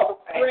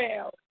 All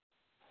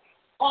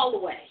the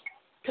way.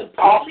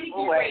 Completely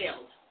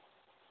derailed.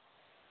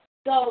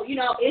 So,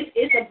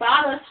 it's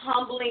about us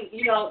humbling,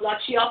 like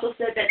she also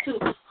said that too,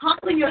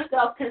 humbling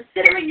yourself,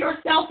 considering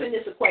yourself in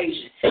this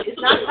equation.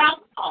 It's not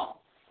about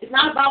Saul. It's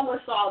not about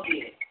what Saul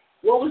did.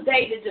 What was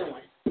David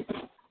doing?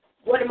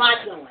 What am I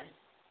doing?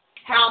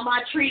 How am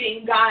I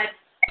treating God's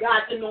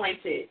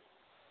anointed?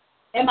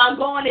 Am I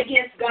going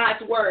against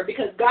God's word?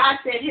 Because God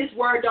said his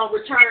word don't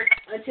return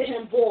unto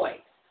him void.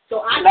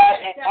 So I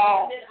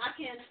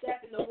can't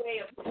step in the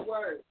way of his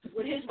word.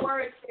 When his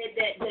word said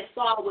that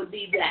Saul would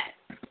be that.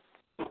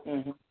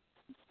 Mm-hmm.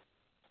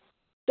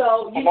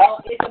 So,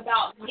 it's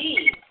about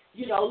me,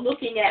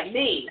 looking at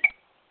me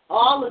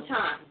all the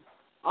time.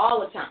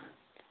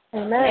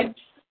 Amen.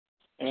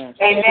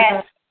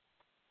 Amen.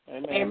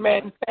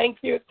 Amen. Thank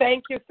you,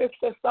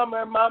 Sister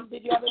Summer. Mom,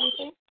 did you have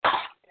anything? I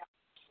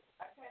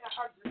kind of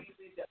agree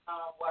with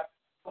what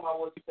Summer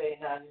was saying,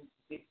 and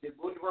the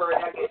good word,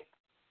 I guess,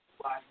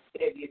 what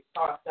David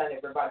talks and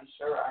everybody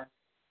sure are.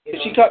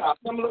 She come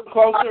a little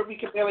closer, we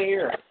can barely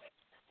hear her.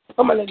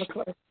 Come a little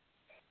closer.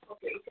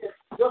 Okay,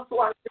 just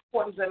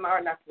one of them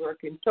are not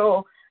working.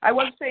 So I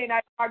was saying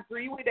I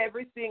agree with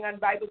everything on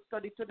Bible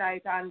study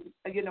tonight, and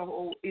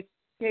it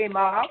came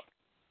up,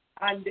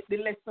 and the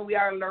lesson we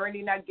are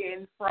learning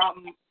again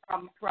from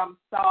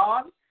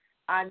Saul,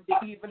 and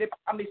even the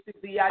promises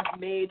he had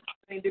made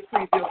in the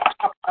previous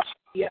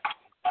chapter.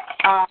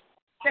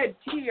 Shed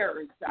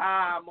tears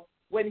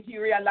when he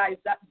realized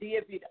that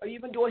David,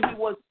 even though he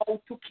was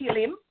out to kill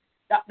him,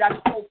 that's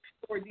how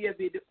pure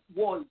David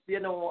was,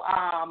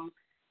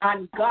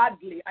 and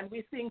godly, and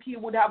we think he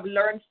would have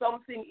learned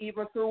something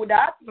even through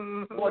that,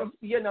 but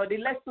the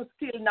lesson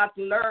still not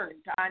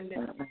learned, and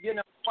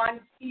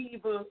once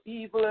evil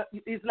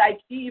is like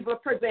evil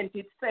presents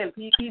itself,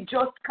 he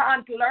just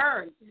can't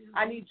learn,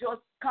 and he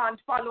just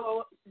can't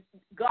follow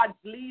God's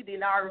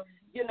leading, or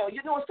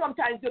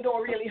sometimes you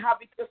don't really have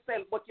it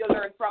yourself, but you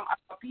learn from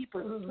other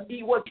people.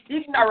 He was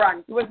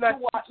ignorant. He was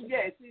not.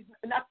 Yes, he's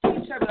not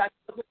teachable, and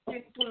he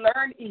was to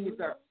learn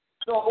either.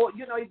 So,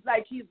 it's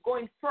like he's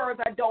going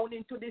further down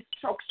into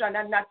destruction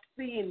and not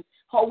seeing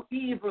how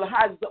evil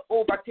has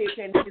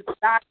overtaken his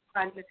life.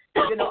 And, as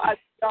you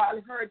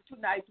all heard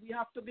tonight, we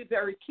have to be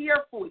very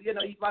careful,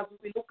 as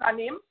we look at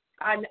him.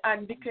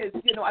 And because,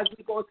 as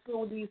we go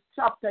through these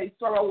chapters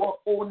for our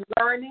own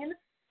learning,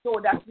 so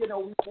that, we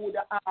would hold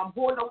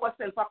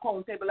ourselves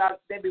accountable, as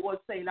Debbie was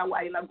saying a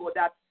while ago,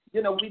 that,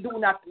 we do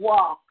not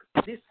walk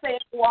the same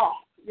walk,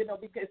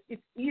 because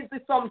it's easy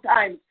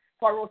sometimes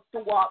for us to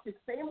walk the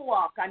same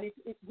walk. And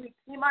with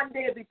him and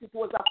David, it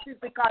was a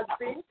physical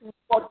thing.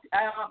 But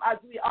as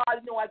we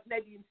all know, as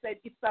Nadine said,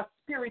 it's a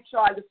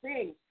spiritual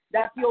thing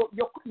that you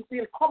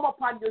will come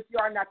upon you if you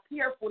are not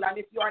careful and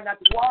if you are not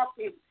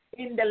walking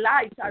in the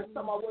light, as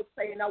someone was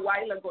saying a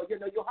while ago.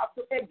 You have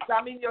to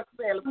examine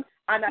yourself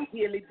on a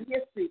daily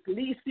basis,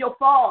 lest you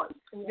fall.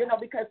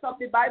 Because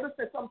the Bible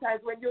says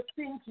sometimes when you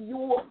think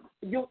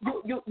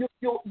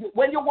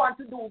when you want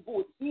to do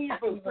good,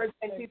 evil presents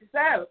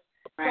itself.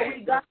 Right. So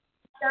we got to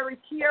be very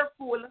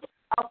careful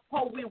of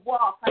how we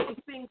walk and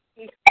the things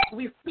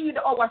we feed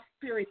our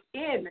spirit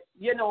in,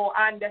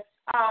 and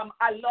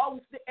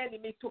allows the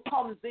enemy to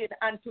come in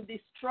and to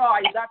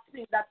destroy that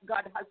thing that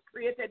God has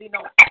created in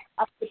us,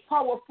 of the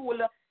powerful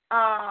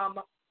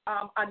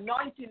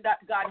anointing that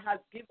God has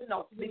given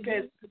us,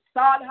 because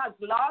Saul has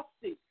lost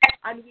it.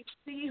 And we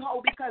see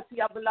how, because he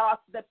has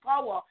lost the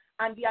power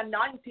and the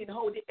anointing,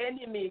 how the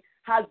enemy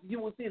has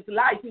used his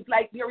life. It's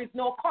like there is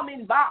no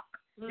coming back.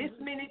 This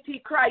minute he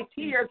cried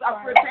tears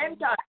of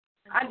repentance,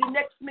 and the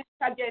next minute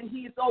again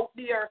he's out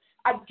there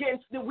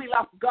against the will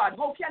of God.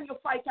 How can you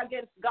fight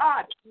against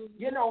God?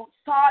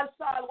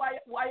 Saul,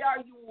 why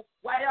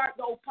art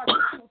thou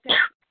persecuted?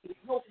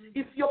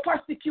 If you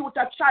persecute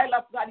a child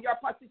of God, you're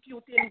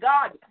persecuting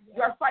God.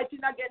 You're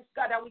fighting against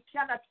God, and we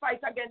cannot fight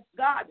against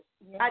God.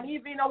 And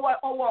even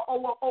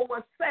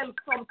ourselves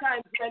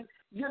sometimes, when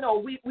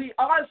we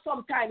all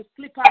sometimes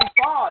slip and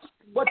fall,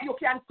 but you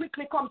can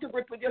quickly come to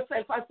grips with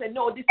yourself and say,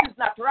 no, this is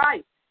not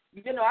right.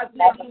 As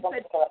Nadine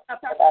said,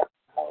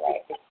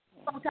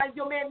 sometimes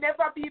you may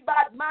never be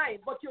bad mind,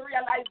 but you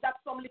realize that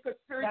some little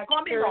spirit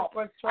coming up,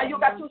 and you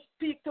got to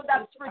speak to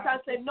that spirit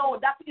and say, no,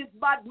 that is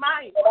bad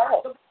mind.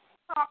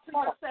 Talk to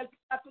yourself. You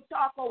have to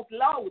talk out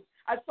loud.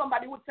 As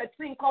somebody would say,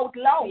 think out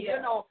loud.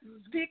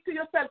 Speak to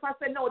yourself and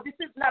say, no, this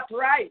is not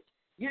right.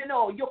 You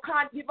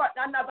can't give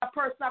another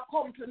person a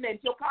compliment.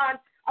 You can't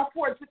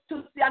afford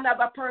to see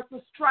another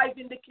person strive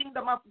in the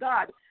kingdom of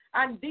God.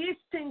 And these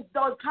things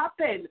does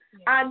happen,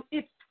 and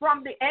it's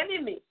from the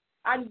enemy.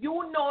 And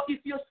if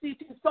you see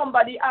it in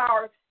somebody,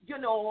 or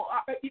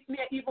it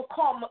may even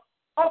come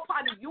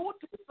upon you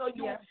too. So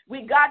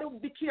we got to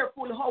be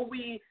careful how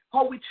we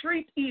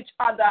treat each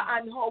other,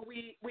 and how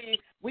we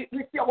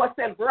see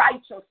ourselves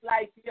righteous.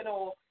 Like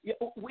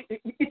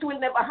it will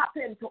never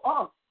happen to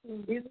us.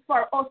 It's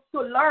for us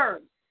to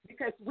learn.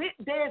 Because with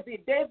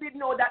David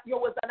know that there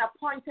was an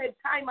appointed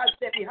time, as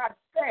David had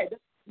said,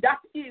 that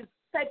is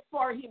set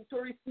for him to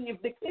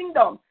receive the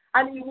kingdom.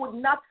 And he would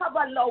not have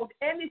allowed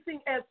anything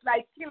else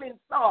like killing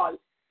Saul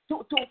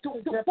to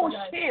push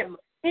him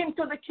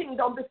into the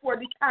kingdom before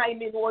the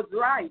timing was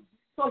right.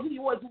 So he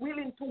was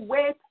willing to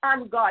wait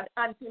on God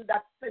until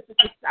that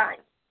specific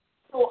time,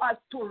 so as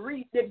to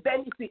reap the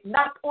benefit,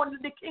 not only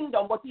the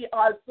kingdom, but he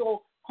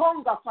also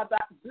hunger for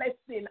that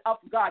blessing of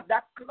God,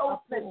 that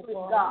closeness with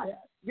God,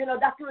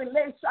 that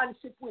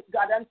relationship with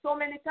God. And so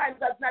many times,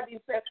 as Nadine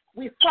said,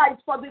 we fight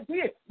for the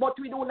gift, but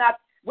we do not.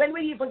 When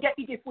we even get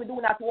the gift, we do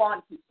not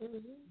want it.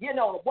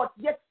 But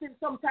yet still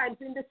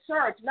sometimes in the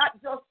church,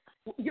 not just,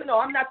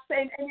 I'm not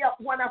saying any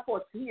one of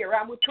us here,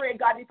 and we pray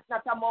God it's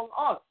not among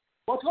us.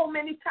 But how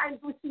many times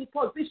we see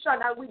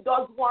position and we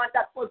don't want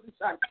that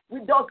position,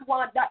 we don't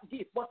want that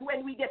gift, but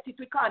when we get it,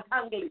 we can't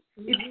handle it.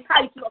 It's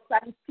tight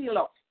us and still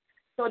us.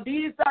 So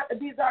these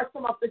are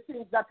some of the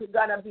things that we're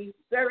gonna be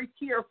very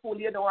careful,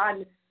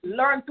 and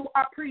learn to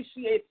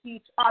appreciate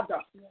each other,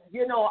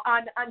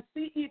 and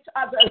see each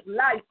other's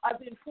life as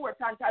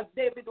important as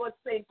David was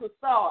saying to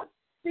Saul.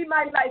 See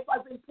my life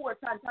as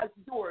important as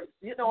yours.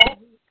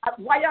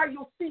 Why are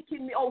you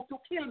seeking me out to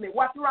kill me?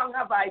 What wrong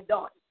have I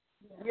done?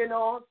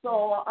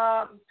 So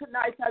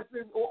tonight,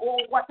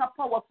 what a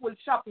powerful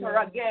chapter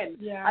again,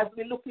 as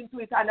we look into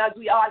it and as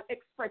we all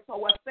express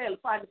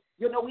ourselves. And,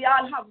 we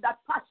all have that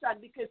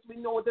passion because we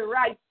know the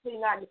right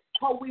thing, and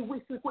how we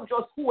wish we could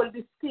just hold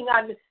this thing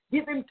and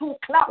give him 2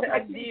 claps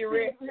and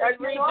redirect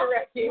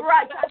him.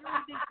 Right,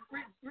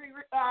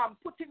 and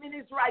put him in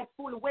his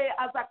rightful way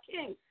as a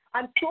king.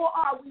 And so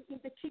are we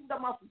in the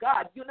kingdom of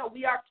God.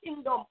 We are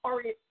kingdom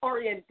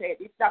oriented,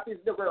 if that is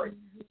the word.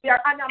 We are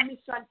on a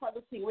mission for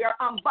the king. We are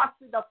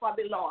ambassador for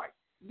the Lord.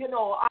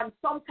 And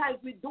sometimes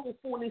we do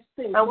foolish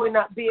things. And we're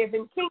not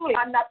behaving kingly.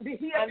 And not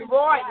behaving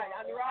royal.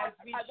 As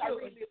a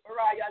really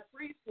royal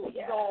priesthood.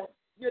 So,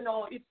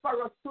 it's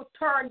for us to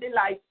turn the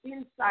light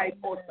inside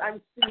us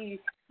and see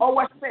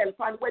ourselves.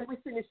 And when we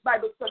finish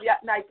Bible study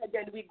at night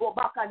again, we go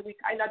back and we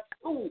kind of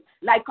chew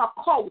like a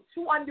cow,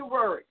 chew on the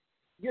word.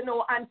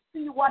 And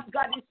see what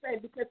God is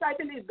saying, because I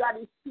believe God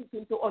is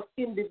speaking to us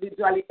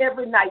individually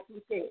every night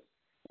we can.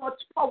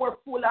 Such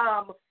powerful,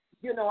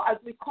 as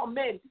we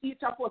comment,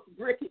 each of us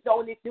break it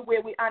down the way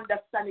we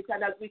understand it,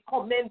 and as we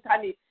comment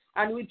on it,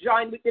 and we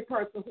join with the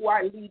person who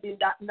are leading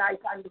that night,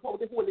 and how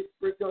the Holy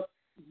Spirit just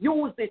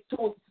use it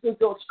to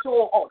just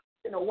show us,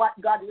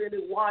 what God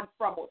really wants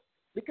from us.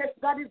 Because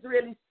God is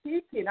really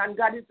speaking, and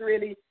God is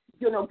really,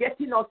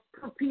 getting us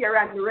prepared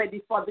and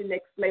ready for the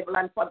next level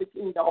and for the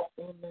kingdom.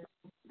 Amen.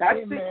 That's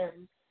Amen.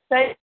 it.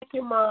 Thank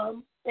you,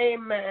 Mom.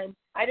 Amen.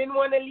 I didn't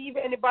want to leave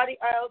anybody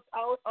else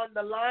out on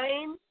the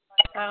line.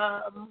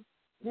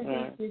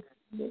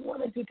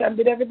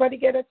 Did everybody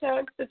get a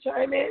chance to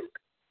chime in?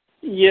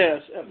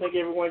 Yes, I think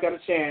everyone got a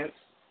chance.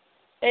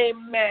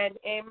 Amen.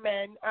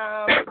 Amen.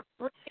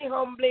 Really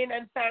humbling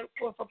and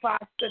thankful for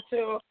Pastor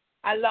to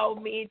allow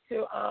me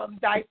to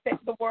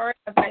dissect the word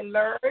as I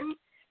learn.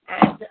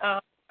 And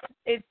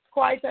it's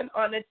quite an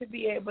honor to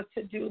be able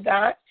to do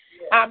that.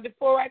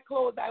 Before I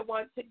close, I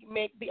want to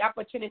make the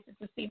opportunity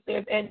to see if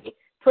there's any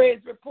praise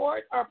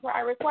report or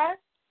prayer request.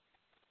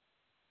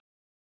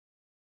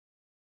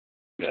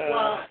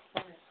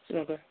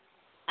 Okay.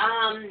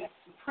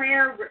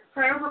 Prayer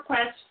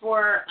request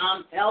for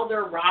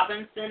Elder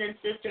Robinson and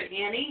Sister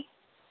Annie.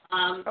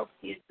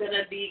 He's going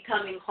to be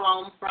coming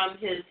home from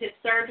his hip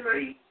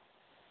surgery.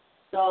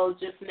 So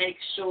just make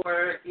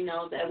sure,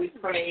 that we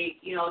pray,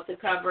 to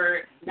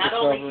cover not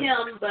only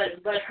him,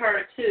 but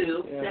her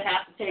too, to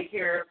have to take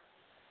care of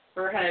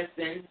her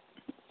husband.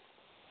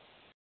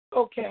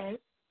 Okay.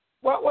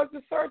 What was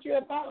the surgery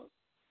about?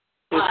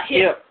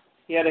 Hip.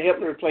 He had a hip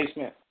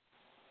replacement.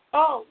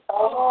 Oh.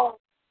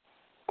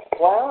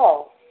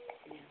 Wow.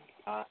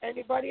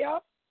 Anybody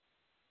else?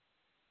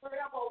 I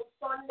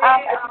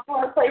just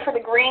want to pray for the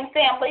Green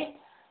family.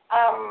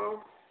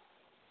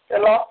 The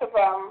loss of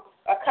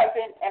a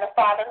cousin and a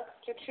father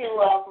to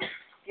two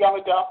young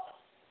adults.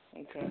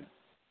 Okay.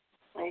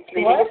 He's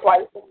leaving his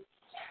wife.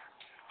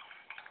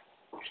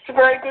 He's a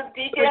very good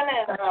deacon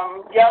and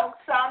young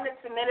son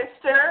that's a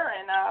minister,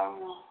 and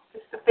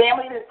just a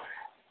family that's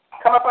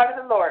come up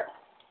under the Lord.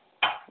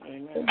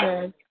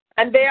 Amen.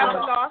 And they are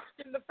lost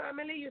in the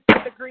family? You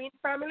said the Green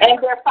family?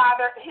 And their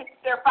father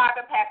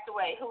passed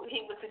away.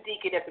 He was a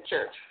deacon at the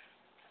church.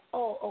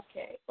 Oh,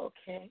 okay.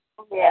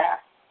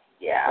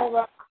 Yeah. Oh,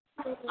 well.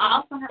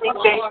 I think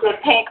they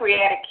said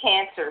pancreatic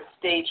cancer,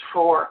 stage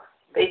 4.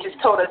 They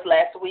just told us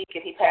last week,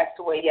 and he passed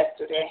away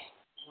yesterday.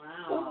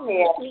 Wow.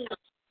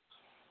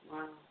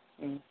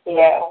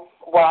 Yeah.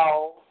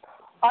 Wow.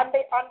 On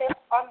the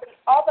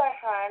other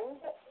hand,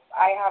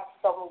 I have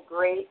some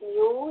great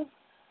news.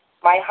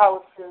 My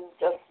house is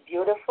just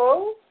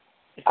beautiful.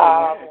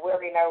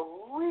 We're in a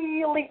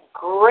really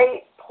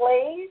great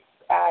place,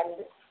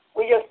 and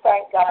we just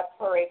thank God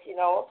for it.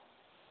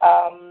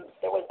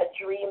 There was a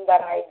dream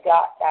that I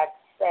got that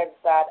says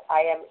that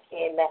I am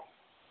in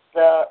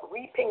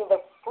reaping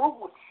the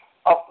fruits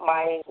of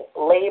my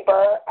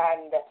labor,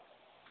 and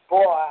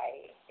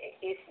boy,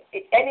 if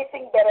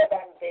anything better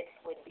than this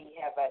would be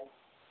heaven.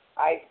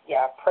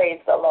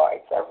 Praise the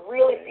Lord. So I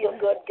really feel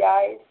good,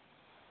 guys,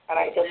 and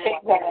I just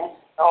want to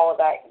know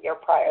that your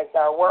prayers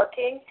are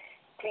working.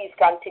 Please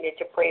continue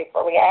to pray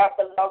for me. I have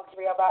the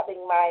luxury of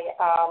having my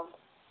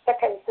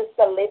second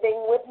sister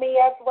living with me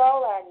as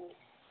well, and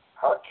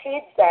her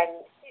kids,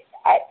 and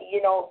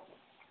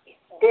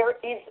there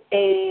is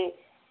a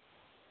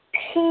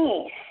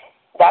peace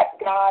that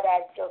God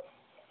has just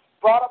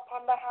brought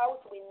upon the house.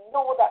 We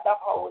know that the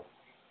house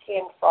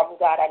came from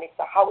God, and it's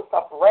a house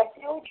of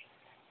refuge,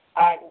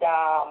 and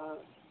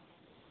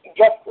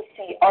just to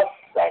see us,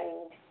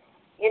 and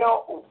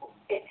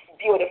it's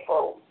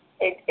beautiful.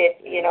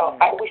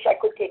 I wish I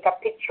could take a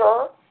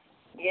picture.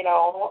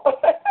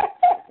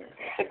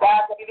 To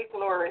God be the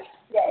glory.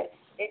 Yes,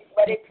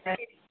 but it's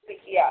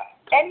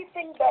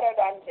anything better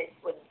than this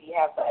would be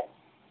heaven.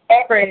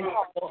 Every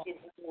house is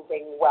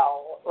moving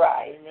well,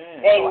 right?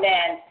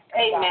 Amen.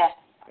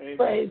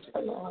 Praise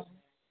the Lord.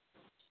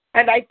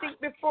 And I think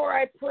before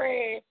I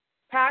pray,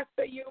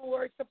 Pastor, you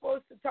were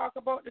supposed to talk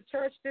about the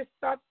church this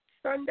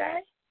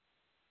Sunday.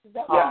 Is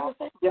that what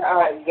you said?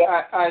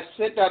 I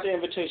sent out the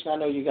invitation. I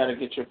know you got to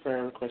get your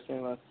prayer request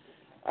in.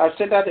 I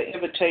sent out the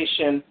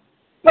invitation.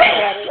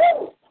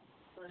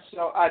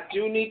 So I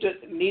do need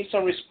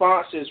some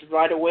responses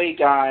right away,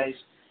 guys,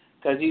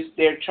 because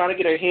they're trying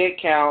to get a head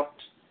count,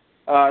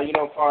 as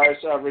far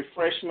as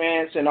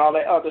refreshments and all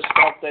that other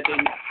stuff that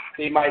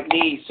they might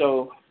need.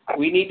 So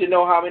we need to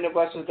know how many of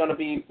us is going to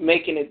be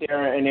making it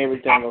there and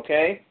everything,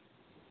 okay?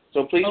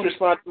 So please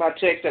respond to my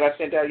text that I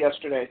sent out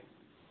yesterday.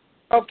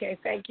 Okay,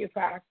 thank you,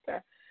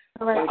 Pastor.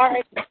 All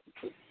right.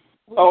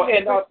 Oh,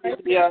 and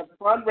the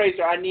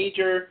fundraiser, I need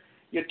your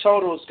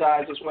totals,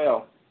 guys, as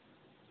well.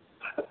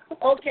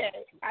 Okay,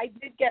 I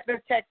did get the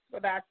text for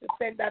that to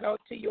send that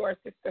out to your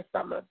Sister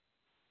Summer.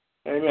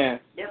 Amen.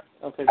 Yep.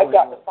 Okay. I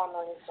got the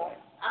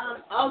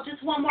fundraiser.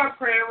 Just one more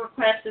prayer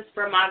request is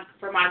for my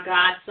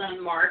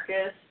godson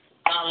Marcus.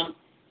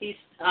 He's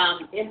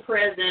in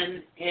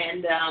prison,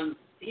 and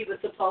he was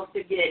supposed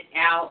to get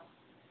out,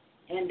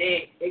 and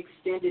they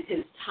extended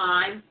his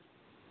time.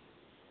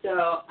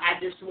 So I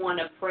just want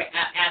to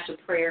ask a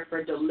prayer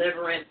for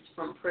deliverance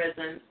from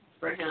prison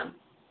for him.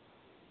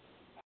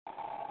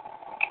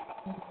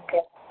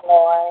 Yes,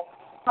 Lord.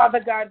 Father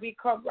God, we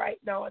come right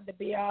now on the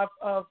behalf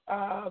of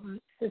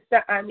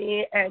Sister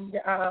Annie and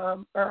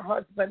her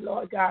husband,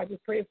 Lord God. We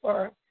pray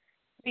for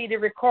speedy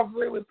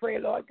recovery. We pray,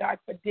 Lord God,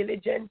 for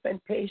diligence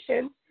and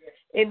patience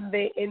in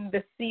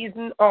the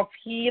season of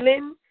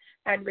healing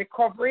and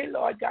recovery.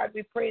 Lord God,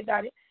 we pray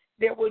that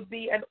there would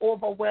be an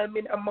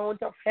overwhelming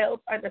amount of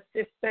help and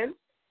assistance.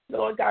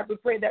 Lord God, we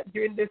pray that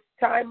during this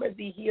time as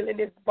he heals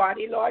his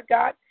body, Lord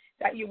God,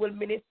 that you will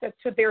minister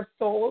to their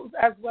souls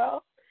as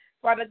well.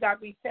 Father God,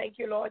 we thank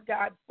you, Lord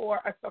God, for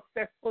a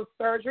successful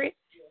surgery,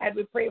 and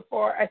we pray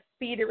for a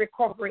speedy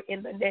recovery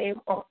in the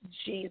name of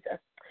Jesus.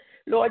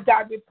 Lord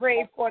God, we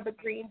pray for the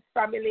Green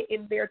family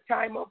in their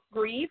time of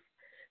grief.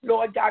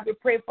 Lord God, we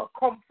pray for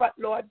comfort,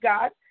 Lord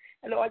God.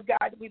 And Lord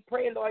God, we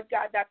pray, Lord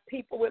God, that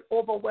people will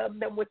overwhelm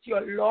them with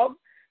your love.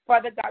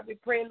 Father God, we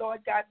pray, Lord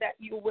God, that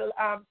you will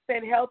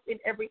send help in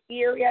every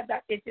area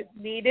that it is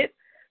needed.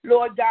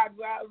 Lord God,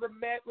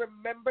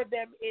 remember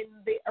them in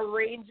the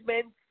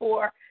arrangements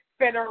for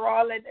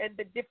funeral and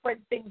the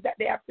different things that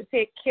they have to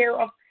take care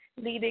of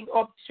leading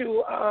up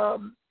to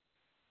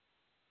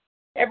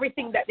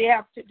everything that they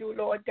have to do,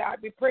 Lord God.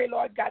 We pray,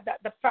 Lord God, that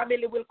the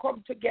family will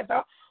come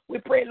together. We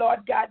pray,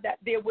 Lord God, that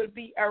there will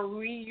be a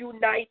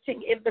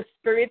reuniting in the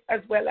spirit as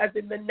well as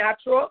in the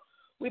natural.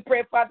 We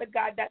pray, Father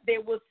God, that they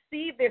will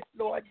see this,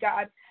 Lord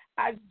God,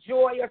 as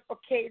joyous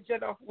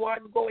occasion of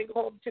one going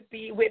home to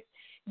be with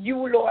you,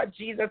 Lord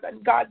Jesus.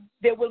 And God,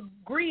 they will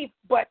grieve,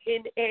 but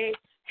in a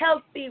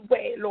healthy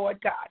way,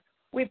 Lord God.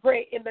 We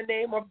pray in the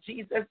name of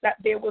Jesus that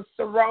you will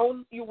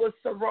surround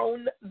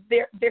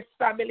this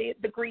family,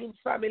 the Green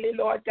family,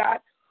 Lord God,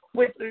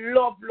 with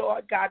love,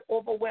 Lord God,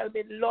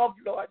 overwhelming love,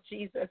 Lord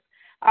Jesus.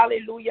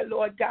 Hallelujah,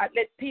 Lord God.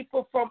 Let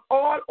people from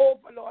all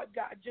over, Lord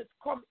God, just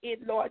come in,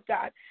 Lord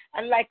God,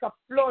 and like a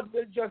flood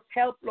will just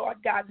help, Lord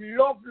God,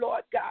 love,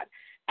 Lord God.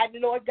 And,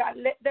 Lord God,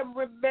 let them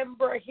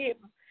remember him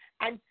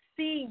and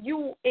see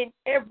you in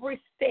every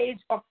stage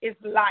of his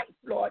life,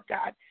 Lord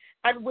God,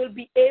 and will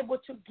be able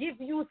to give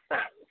you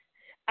thanks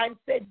and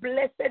say,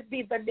 blessed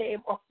be the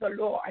name of the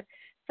Lord.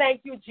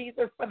 Thank you,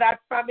 Jesus, for that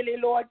family,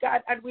 Lord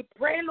God. And we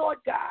pray, Lord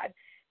God,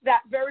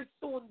 that very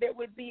soon there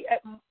will be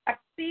a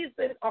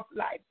season of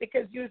life,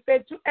 because you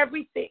said to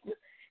everything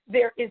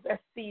there is a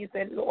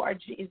season,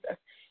 Lord Jesus.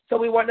 So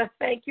we want to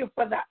thank you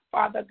for that,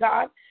 Father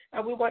God,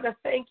 and we want to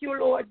thank you,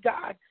 Lord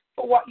God,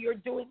 for what you're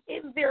doing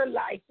in their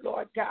life,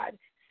 Lord God,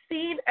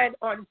 seen and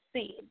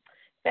unseen.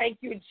 Thank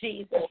you,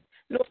 Jesus.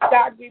 Lord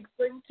God, we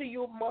bring to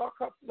you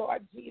Marcus,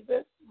 Lord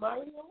Jesus.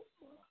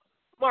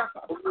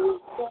 Marcus,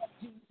 Lord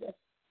Jesus.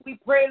 We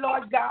pray,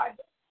 Lord God,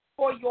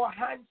 for your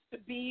hands to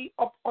be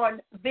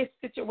upon this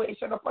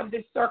situation, upon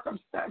these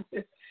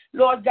circumstances.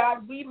 Lord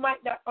God, we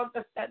might not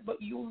understand,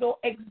 but you know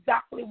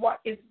exactly what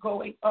is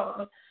going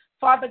on.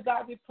 Father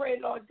God, we pray,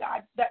 Lord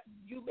God, that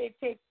you may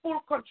take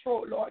full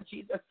control, Lord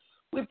Jesus.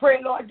 We pray,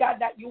 Lord God,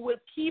 that you will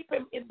keep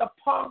him in the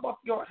palm of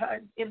your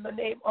hands in the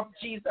name of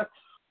Jesus.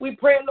 We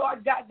pray,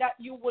 Lord God, that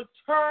you will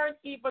turn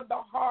even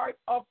the heart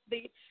of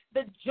the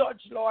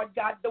judge, Lord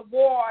God, the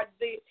ward,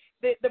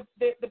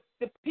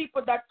 the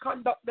people that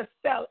conduct the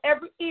cell,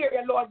 every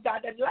area, Lord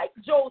God, and like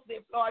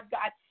Joseph, Lord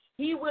God,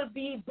 he will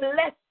be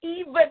blessed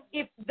even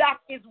if that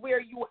is where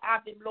you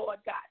have him, Lord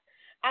God.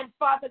 And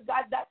Father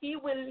God, that he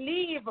will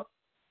leave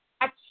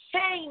a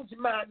changed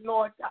man,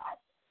 Lord God,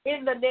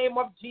 in the name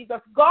of Jesus.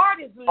 God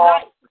is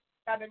life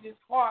in his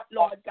heart,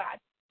 Lord God.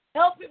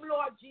 Help him,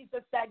 Lord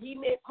Jesus, that he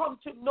may come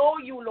to know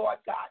you, Lord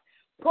God.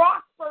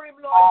 Prosper him,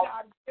 Lord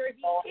God, where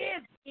he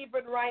is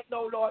even right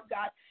now, Lord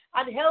God.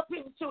 And help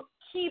him to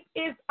keep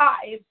his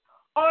eyes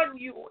on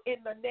you in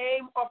the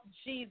name of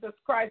Jesus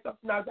Christ of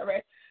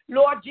Nazareth.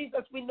 Lord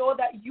Jesus, we know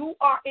that you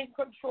are in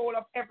control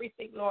of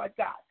everything, Lord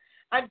God.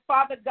 And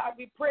Father God,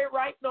 we pray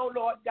right now,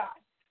 Lord God,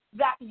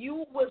 that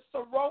you will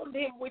surround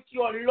him with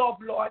your love,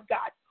 Lord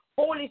God.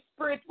 Holy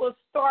Spirit will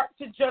start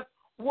to just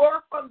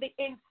work on the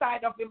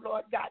inside of him,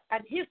 Lord God,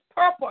 and his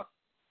purpose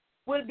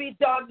will be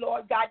done,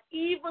 Lord God,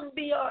 even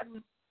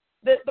beyond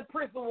the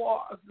prison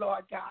walls,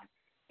 Lord God,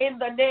 in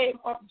the name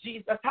of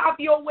Jesus. Have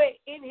your way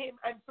in him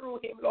and through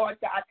him, Lord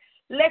God.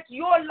 Let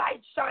your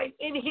light shine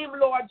in him,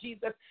 Lord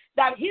Jesus,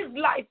 that his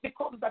life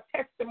becomes a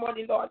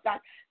testimony, Lord God,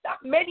 that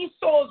many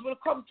souls will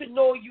come to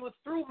know you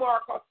through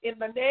Marcus in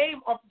the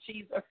name of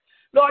Jesus.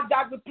 Lord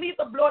God, we plead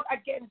the blood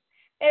against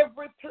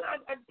every plan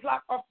and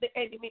plot of the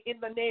enemy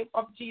in the name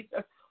of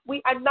Jesus.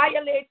 We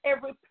annihilate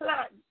every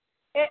plan.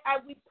 And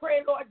we pray,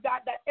 Lord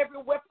God, that every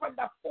weapon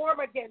that form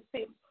against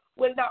him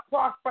will not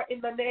prosper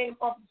in the name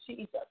of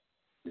Jesus.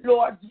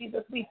 Lord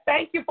Jesus, we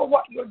thank you for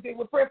what you're doing.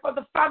 We pray for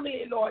the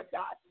family, Lord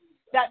God,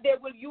 that they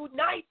will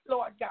unite,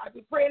 Lord God.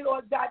 We pray,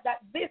 Lord God, that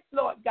this,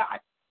 Lord God,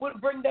 will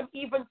bring them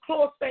even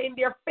closer in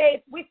their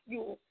faith with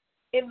you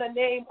in the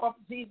name of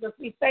Jesus.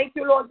 We thank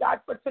you, Lord God,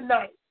 for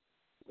tonight.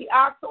 We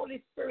ask,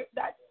 Holy Spirit,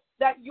 that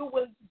you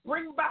will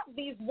bring back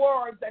these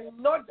words and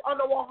nudge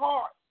on our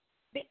heart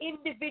the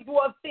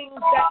individual things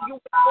that you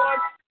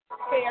want to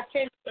pay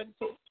attention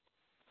to.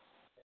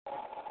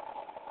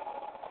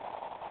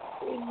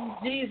 In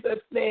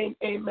Jesus' name,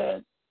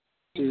 amen.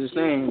 In Jesus'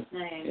 name.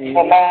 Amen.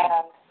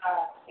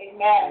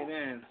 Amen.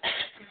 Amen.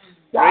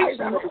 Guys,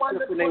 have a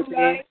wonderful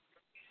night.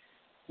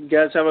 You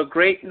guys have a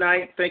great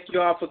night. Thank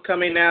you all for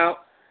coming out.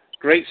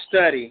 Great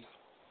study.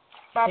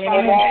 Bye-bye.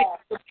 Amen.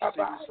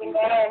 Bye-bye.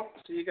 Amen.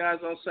 See you guys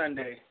on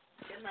Sunday.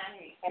 Good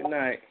night. Good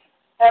night.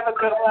 Have a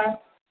good one.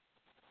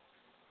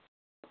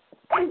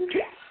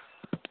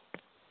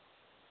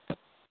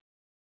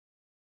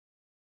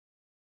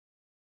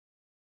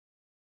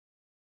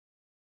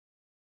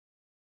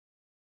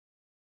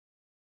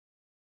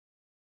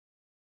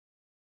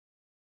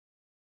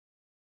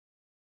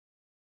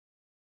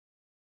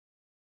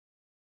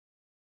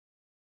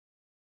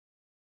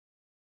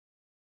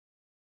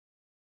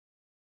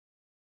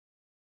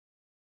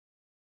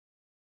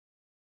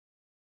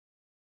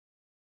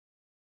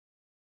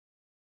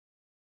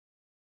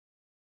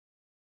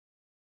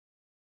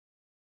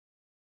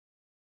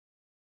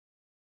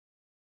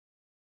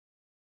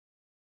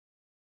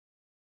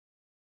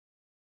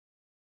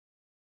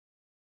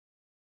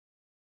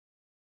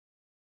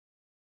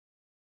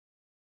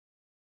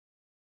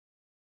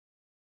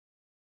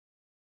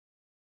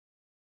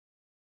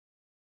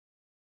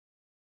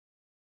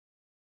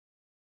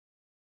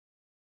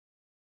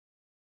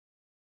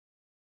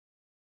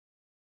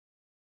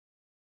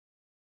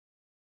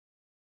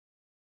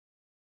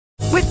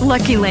 With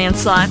Lucky Land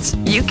Slots,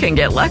 you can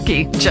get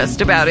lucky just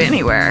about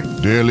anywhere.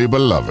 Dearly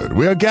beloved,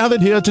 we are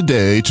gathered here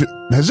today to...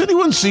 Has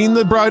anyone seen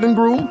the bride and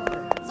groom?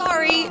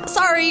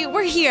 Sorry,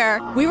 we're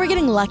here. We were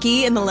getting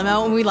lucky in the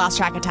limo and we lost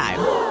track of time.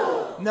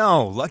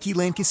 No, Lucky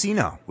Land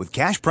Casino, with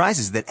cash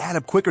prizes that add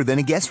up quicker than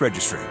a guest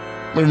registry.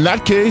 In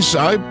that case,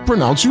 I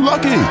pronounce you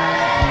lucky.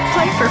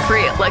 Play for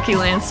free at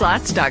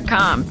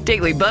LuckyLandSlots.com.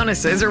 Daily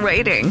bonuses are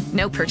waiting.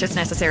 No purchase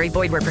necessary.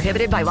 Void where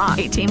prohibited by law.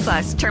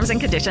 18+. Terms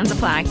and conditions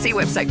apply. See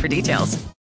website for details.